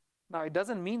 Now, it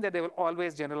doesn't mean that they will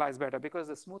always generalize better, because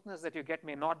the smoothness that you get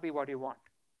may not be what you want.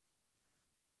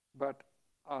 But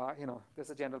there's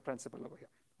a general principle over here,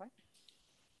 right?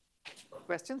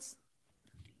 Questions?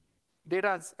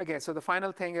 Data, again, so the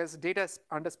final thing is data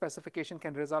under specification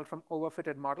can result from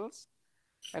overfitted models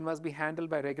and must be handled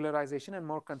by regularization and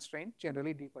more constrained,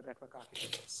 generally deeper network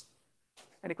architectures.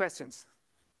 Any questions?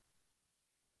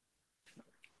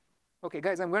 Okay,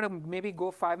 guys, I'm going to maybe go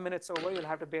 5 minutes over. You'll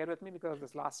have to bear with me because of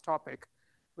this last topic,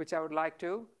 which I would like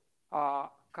to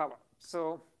cover.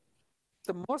 So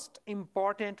the most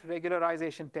important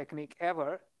regularization technique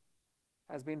ever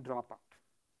has been dropout.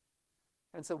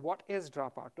 And so what is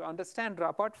dropout? To understand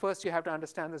dropout, first you have to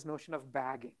understand this notion of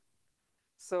bagging.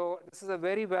 So this is a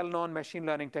very well-known machine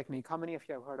learning technique. How many of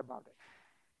you have heard about it?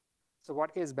 So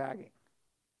what is bagging?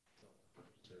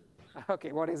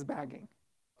 Okay, what is bagging?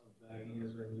 Bagging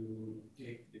is when you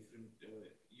take different,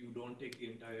 you don't take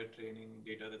the entire training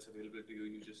data that's available to you,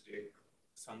 you just take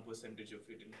some percentage of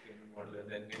it in the training model, and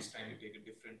then next time you take a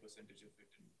different percentage of it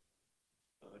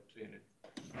and train it.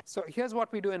 So here's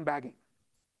what we do in bagging.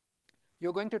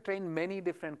 You're going to train many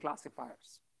different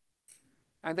classifiers.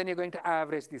 And then you're going to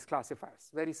average these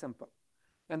classifiers. Very simple.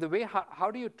 And the way,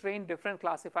 how do you train different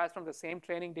classifiers from the same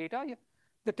training data?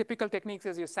 The typical techniques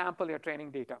is you sample your training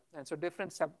data. And so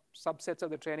different subsets of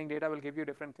the training data will give you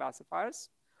different classifiers.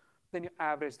 Then you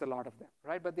average the lot of them,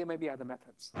 right? But there may be other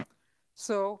methods.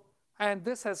 So, and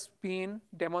this has been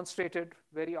demonstrated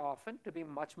very often to be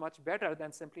much, much better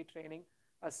than simply training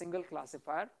a single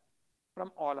classifier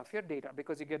from all of your data,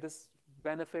 because you get this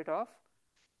benefit of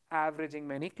averaging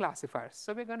many classifiers.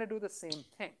 So we're going to do the same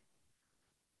thing.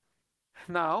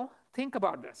 Now, think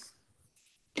about this.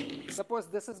 Suppose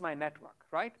this is my network,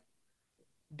 right?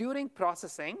 During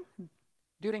processing,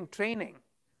 during training,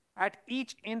 at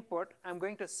each input, I'm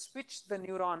going to switch the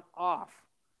neuron off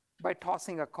by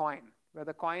tossing a coin, where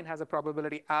the coin has a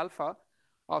probability alpha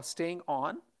of staying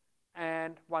on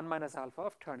and 1 minus alpha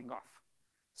of turning off.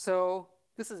 So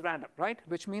this is random, right?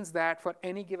 Which means that for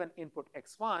any given input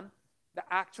x1, the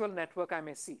actual network I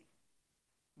may see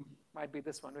might be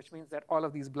this one, which means that all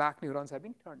of these black neurons have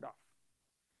been turned off.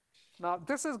 Now,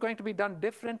 this is going to be done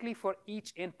differently for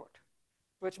each input,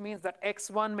 which means that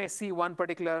x1 may see one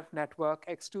particular network,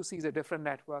 x2 sees a different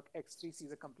network, x3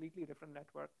 sees a completely different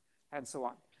network, and so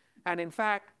on. And in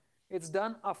fact, it's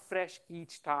done afresh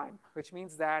each time, which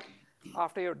means that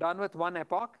after you're done with one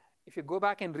epoch, if you go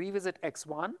back and revisit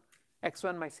x1,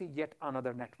 x1 might see yet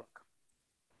another network,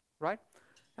 right?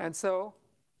 And so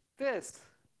this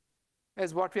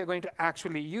is what we are going to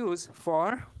actually use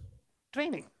for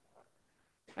training.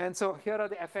 And so here are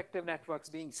the effective networks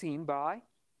being seen by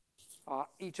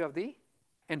each of the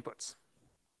inputs,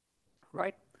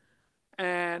 right?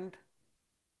 And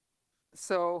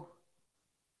so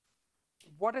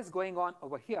what is going on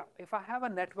over here? If I have a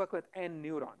network with n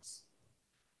neurons,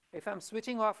 if I'm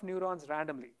switching off neurons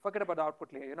randomly, forget about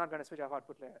output layer. You're not going to switch off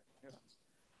output layer neurons.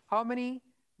 How many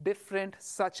different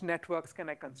such networks can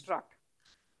I construct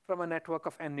from a network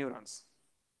of n neurons?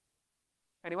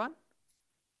 Anyone?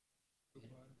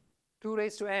 2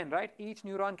 raised to n, right? Each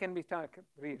neuron can be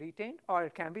retained or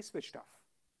it can be switched off,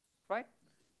 right?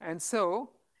 And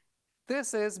so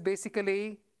this is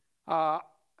basically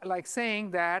like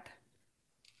saying that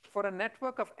for a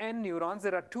network of n neurons,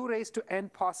 there are 2 raised to n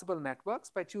possible networks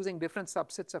by choosing different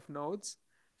subsets of nodes.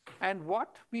 And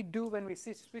what we do when we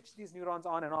switch these neurons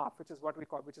on and off, which is what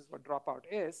dropout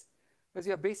is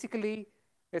you're basically,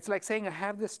 it's like saying I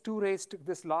have this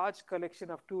this large collection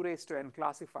of 2 raised to n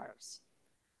classifiers.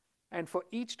 And for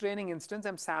each training instance,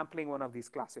 I'm sampling one of these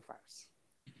classifiers.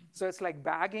 So it's like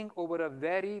bagging over a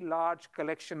very large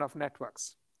collection of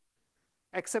networks,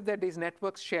 except that these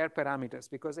networks share parameters,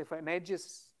 because if an edge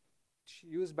is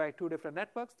used by 2 different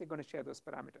networks, they're going to share those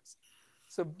parameters.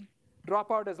 So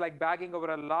dropout is like bagging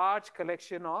over a large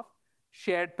collection of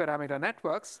shared parameter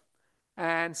networks.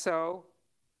 And so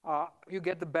you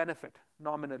get the benefit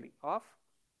nominally of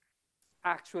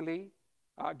actually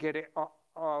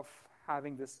of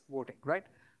having this voting, right?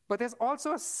 But there's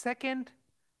also a second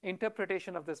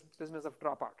interpretation of this business of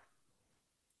dropout.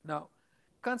 Now,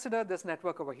 consider this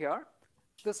network over here.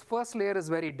 This first layer is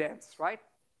very dense, right?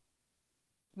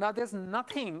 Now, there's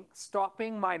nothing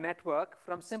stopping my network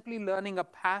from simply learning a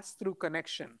pass-through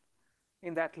connection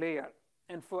in that layer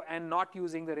and not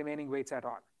using the remaining weights at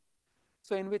all.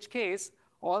 So in which case,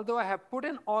 although I have put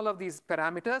in all of these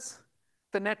parameters,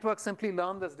 the network simply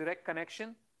learned this direct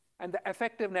connection, and the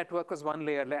effective network was 1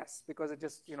 layer less because it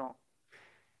just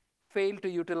failed to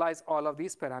utilize all of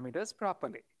these parameters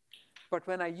properly. But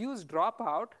when I use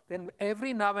dropout, then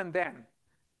every now and then,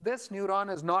 this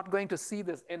neuron is not going to see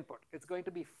this input. It's going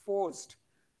to be forced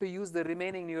to use the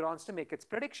remaining neurons to make its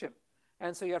prediction.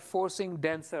 And so you're forcing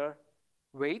denser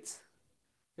weights.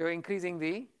 You're increasing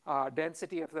the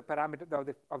density of the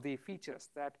parameter of the features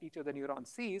that each of the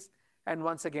neurons sees. And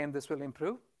once again, this will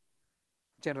improve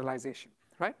generalization,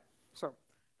 right? So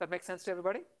that makes sense to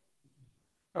everybody?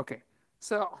 OK.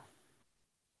 So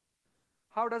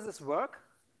how does this work?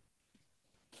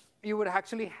 You would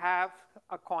actually have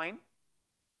a coin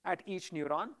at each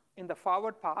neuron. In the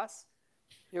forward pass,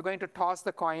 you're going to toss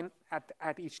the coin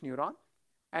at each neuron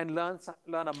and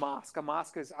learn a mask. A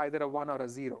mask is either a 1 or a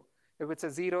 0. If it's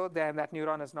a 0, then that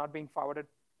neuron is not being forwarded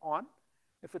on.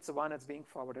 If it's a 1, it's being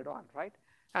forwarded on, right?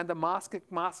 And the mask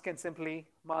can simply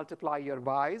multiply your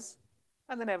y's,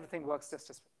 and then everything works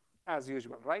just as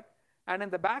usual, right? And in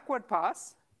the backward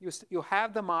pass, you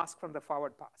have the mask from the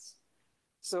forward pass.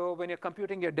 So when you're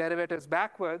computing your derivatives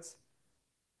backwards,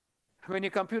 when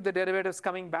you compute the derivatives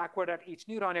coming backward at each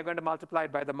neuron, you're going to multiply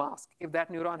it by the mask. If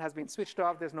that neuron has been switched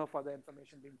off, there's no further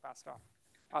information being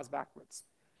passed backwards.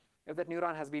 If that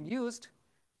neuron has been used,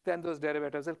 then those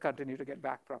derivatives will continue to get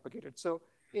back propagated. So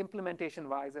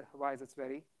implementation-wise, it's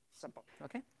very simple,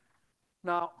 okay?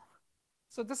 Now,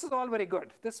 so this is all very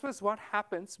good. This was what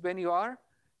happens when you are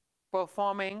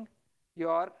performing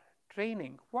your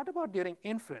training. What about during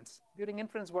inference? During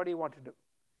inference, what do you want to do?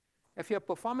 If you're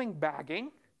performing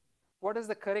bagging, what is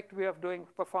the correct way of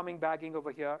performing bagging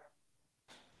over here?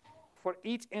 For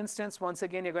each instance, once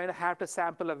again, you're going to have to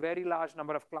sample a very large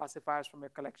number of classifiers from your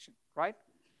collection, right?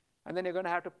 And then you're going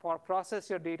to have to process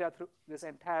your data through this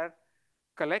entire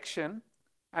collection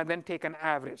and then take an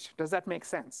average. Does that make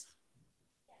sense?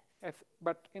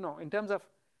 But in terms of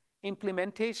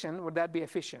implementation, would that be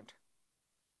efficient?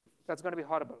 That's going to be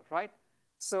horrible, right?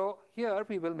 So here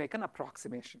we will make an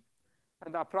approximation.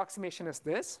 And the approximation is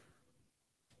this.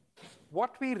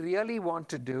 what we really want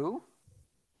to do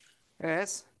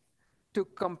is to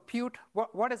compute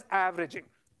what is averaging.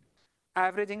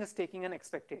 Averaging is taking an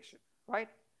expectation, right?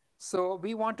 So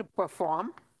we want to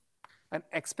perform an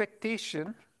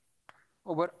expectation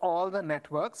over all the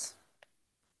networks,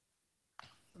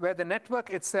 where the network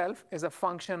itself is a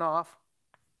function of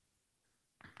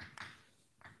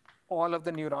all of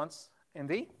the neurons in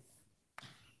the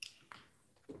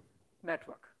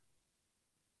network,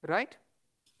 right?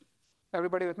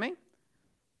 Everybody with me?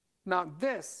 Now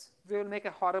this, we will make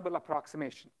a horrible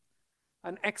approximation.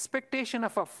 An expectation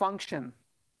of a function,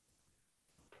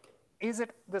 is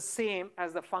it the same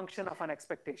as the function of an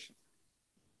expectation?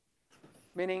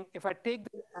 Meaning, if I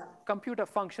compute a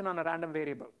function on a random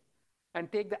variable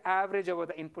and take the average over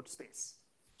the input space,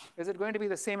 is it going to be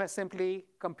the same as simply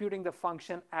computing the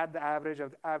function at the average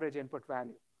of the average input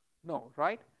value? No,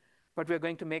 right? But we're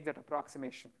going to make that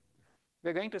approximation.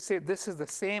 We're going to say this is the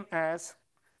same as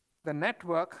the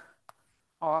network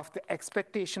of the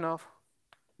expectation of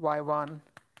y1,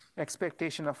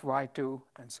 expectation of y2,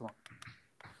 and so on.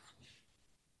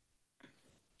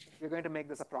 We're going to make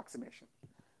this approximation.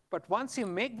 But once you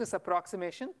make this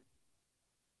approximation,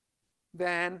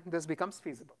 then this becomes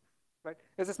feasible, right?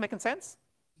 Is this making sense?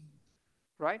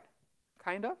 Right?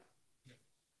 Kind of?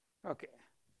 Okay.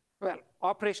 Well,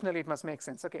 operationally, it must make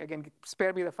sense. Okay, again,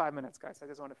 spare me the 5 minutes, guys. I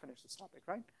just want to finish this topic,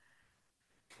 right?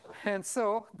 And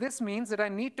so this means that I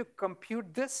need to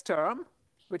compute this term,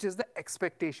 which is the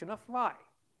expectation of y.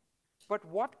 But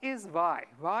what is y?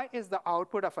 Y is the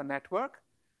output of a network,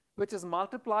 which is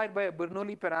multiplied by a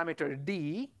Bernoulli parameter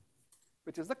d,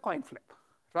 which is the coin flip,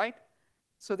 right?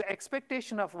 So the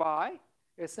expectation of y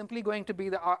is simply going to be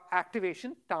the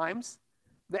activation times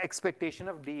the expectation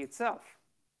of d itself,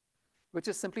 which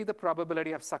is simply the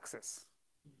probability of success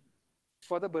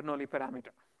for the Bernoulli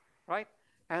parameter, right?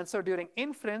 And so during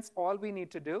inference, all we need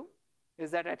to do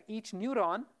is that at each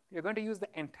neuron, you're going to use the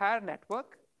entire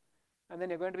network, and then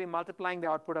you're going to be multiplying the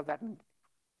output of that,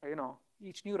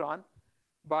 each neuron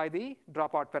by the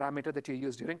dropout parameter that you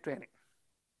use during training.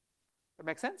 That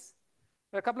make sense?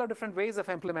 There are a couple of different ways of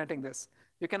implementing this.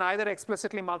 You can either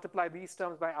explicitly multiply these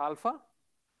terms by alpha,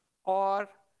 or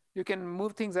you can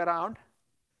move things around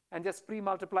and just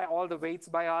pre-multiply all the weights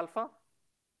by alpha.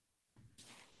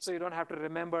 So you don't have to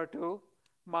remember to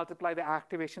multiply the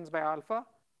activations by alpha.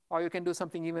 Or you can do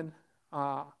something even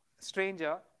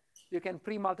stranger. You can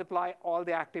pre-multiply all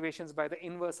the activations by the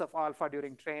inverse of alpha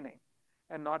during training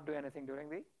and not do anything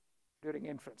during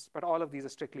inference. But all of these are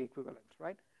strictly equivalent,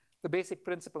 right? The basic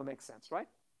principle makes sense, right?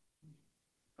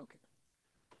 Okay.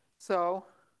 So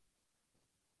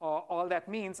all that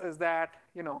means is that,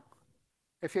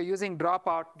 if you're using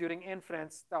dropout during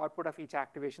inference, the output of each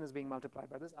activation is being multiplied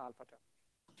by this alpha term.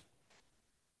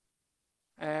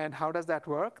 And how does that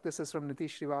work? This is from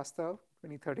Nitish Srivastava,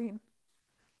 2013.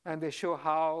 And they show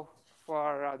how,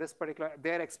 for this particular,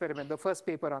 their experiment, the first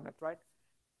paper on it, right?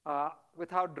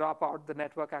 Without dropout, the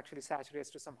network actually saturates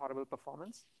to some horrible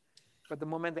performance. But the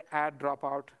moment they add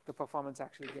dropout, the performance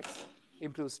actually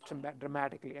improves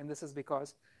dramatically. And this is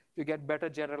because you get better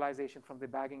generalization from the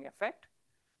bagging effect.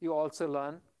 You also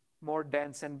learn more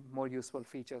dense and more useful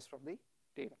features from the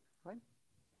data, right?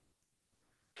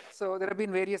 So there have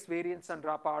been various variants on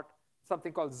dropout,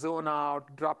 something called zone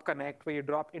out, drop connect, where you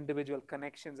drop individual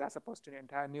connections as opposed to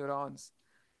entire neurons,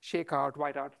 shake out,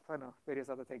 white out, various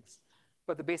other things.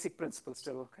 But the basic principle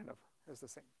still kind of is the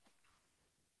same.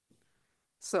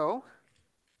 So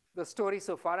the story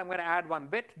so far, I'm going to add one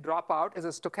bit. Dropout is a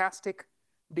stochastic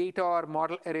data or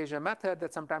model erasure method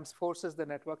that sometimes forces the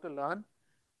network to learn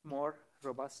more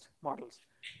robust models.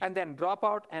 And then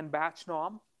dropout and batch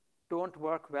norm don't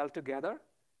work well together,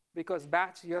 because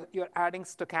you're adding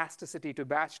stochasticity to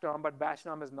batch norm, but batch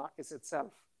norm is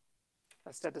itself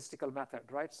a statistical method,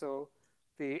 right? So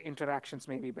the interactions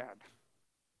may be bad.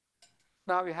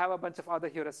 Now we have a bunch of other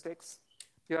heuristics.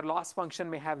 Your loss function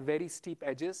may have very steep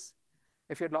edges.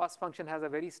 If your loss function has a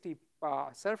very steep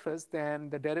surface, then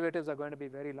the derivatives are going to be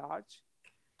very large.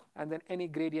 And then any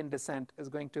gradient descent is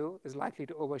likely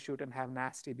to overshoot and have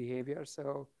nasty behavior.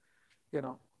 So,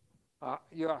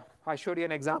 I showed you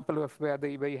an example of where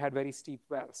you had very steep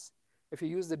wells. If you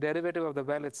use the derivative of the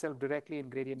well itself directly in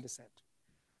gradient descent,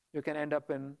 you can end up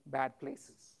in bad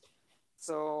places.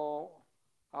 So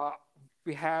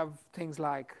we have things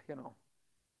like,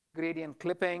 gradient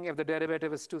clipping. If the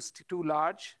derivative is too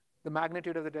large, the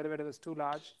magnitude of the derivative is too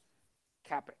large,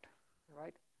 cap it,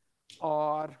 right?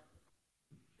 Or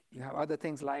you have other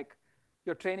things like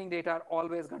your training data are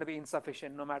always going to be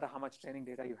insufficient no matter how much training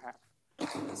data you have.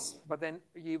 But then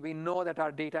we know that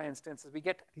our data instances, we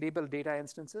get labeled data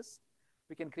instances,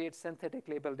 we can create synthetic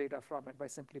label data from it by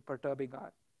simply perturbing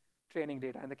our training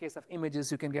data. In the case of images,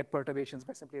 you can get perturbations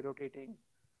by simply rotating,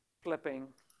 flipping,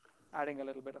 adding a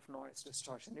little bit of noise,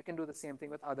 distortion. You can do the same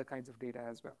thing with other kinds of data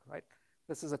as well, right?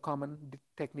 This is a common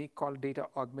technique called data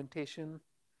augmentation.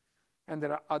 And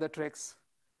there are other tricks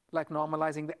like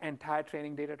normalizing the entire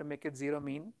training data to make it zero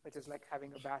mean, which is like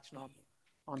having a batch norm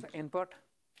on the input.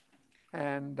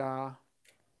 And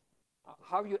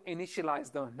how you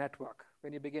initialize the network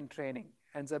when you begin training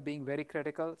ends up being very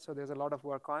critical. So there's a lot of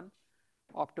work on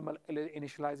optimal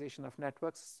initialization of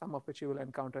networks, some of which you will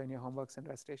encounter in your homeworks and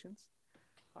recitations,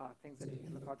 things that you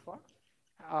can look out for.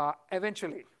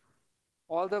 Eventually,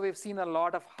 although we've seen a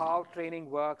lot of how training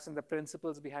works and the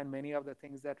principles behind many of the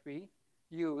things that we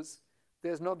use,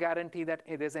 there's no guarantee that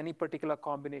there's any particular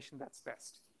combination that's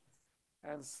best.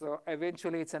 And so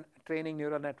eventually training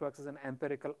neural networks is an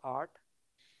empirical art.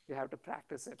 You have to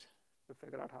practice it to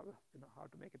figure out how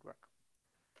to make it work.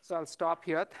 So I'll stop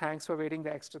here. Thanks for waiting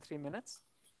the extra 3 minutes.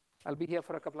 I'll be here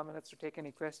for a couple of minutes to take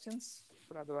any questions,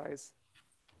 but otherwise,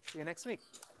 see you next week.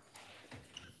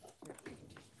 Yeah.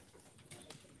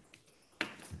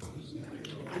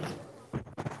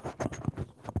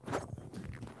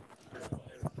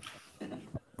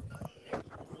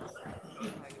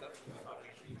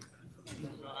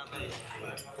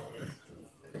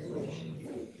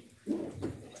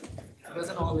 It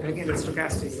doesn't always, again, it's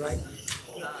stochastic, right?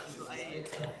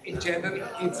 In general,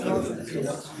 it's not,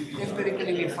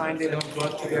 empirically we find they don't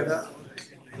work together.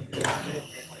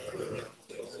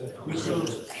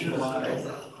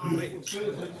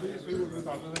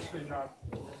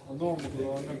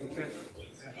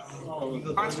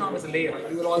 Batch norm is a layer.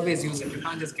 You will always use it. You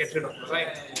can't just get rid of it,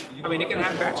 right? I mean, you can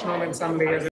have batch norm in some layers.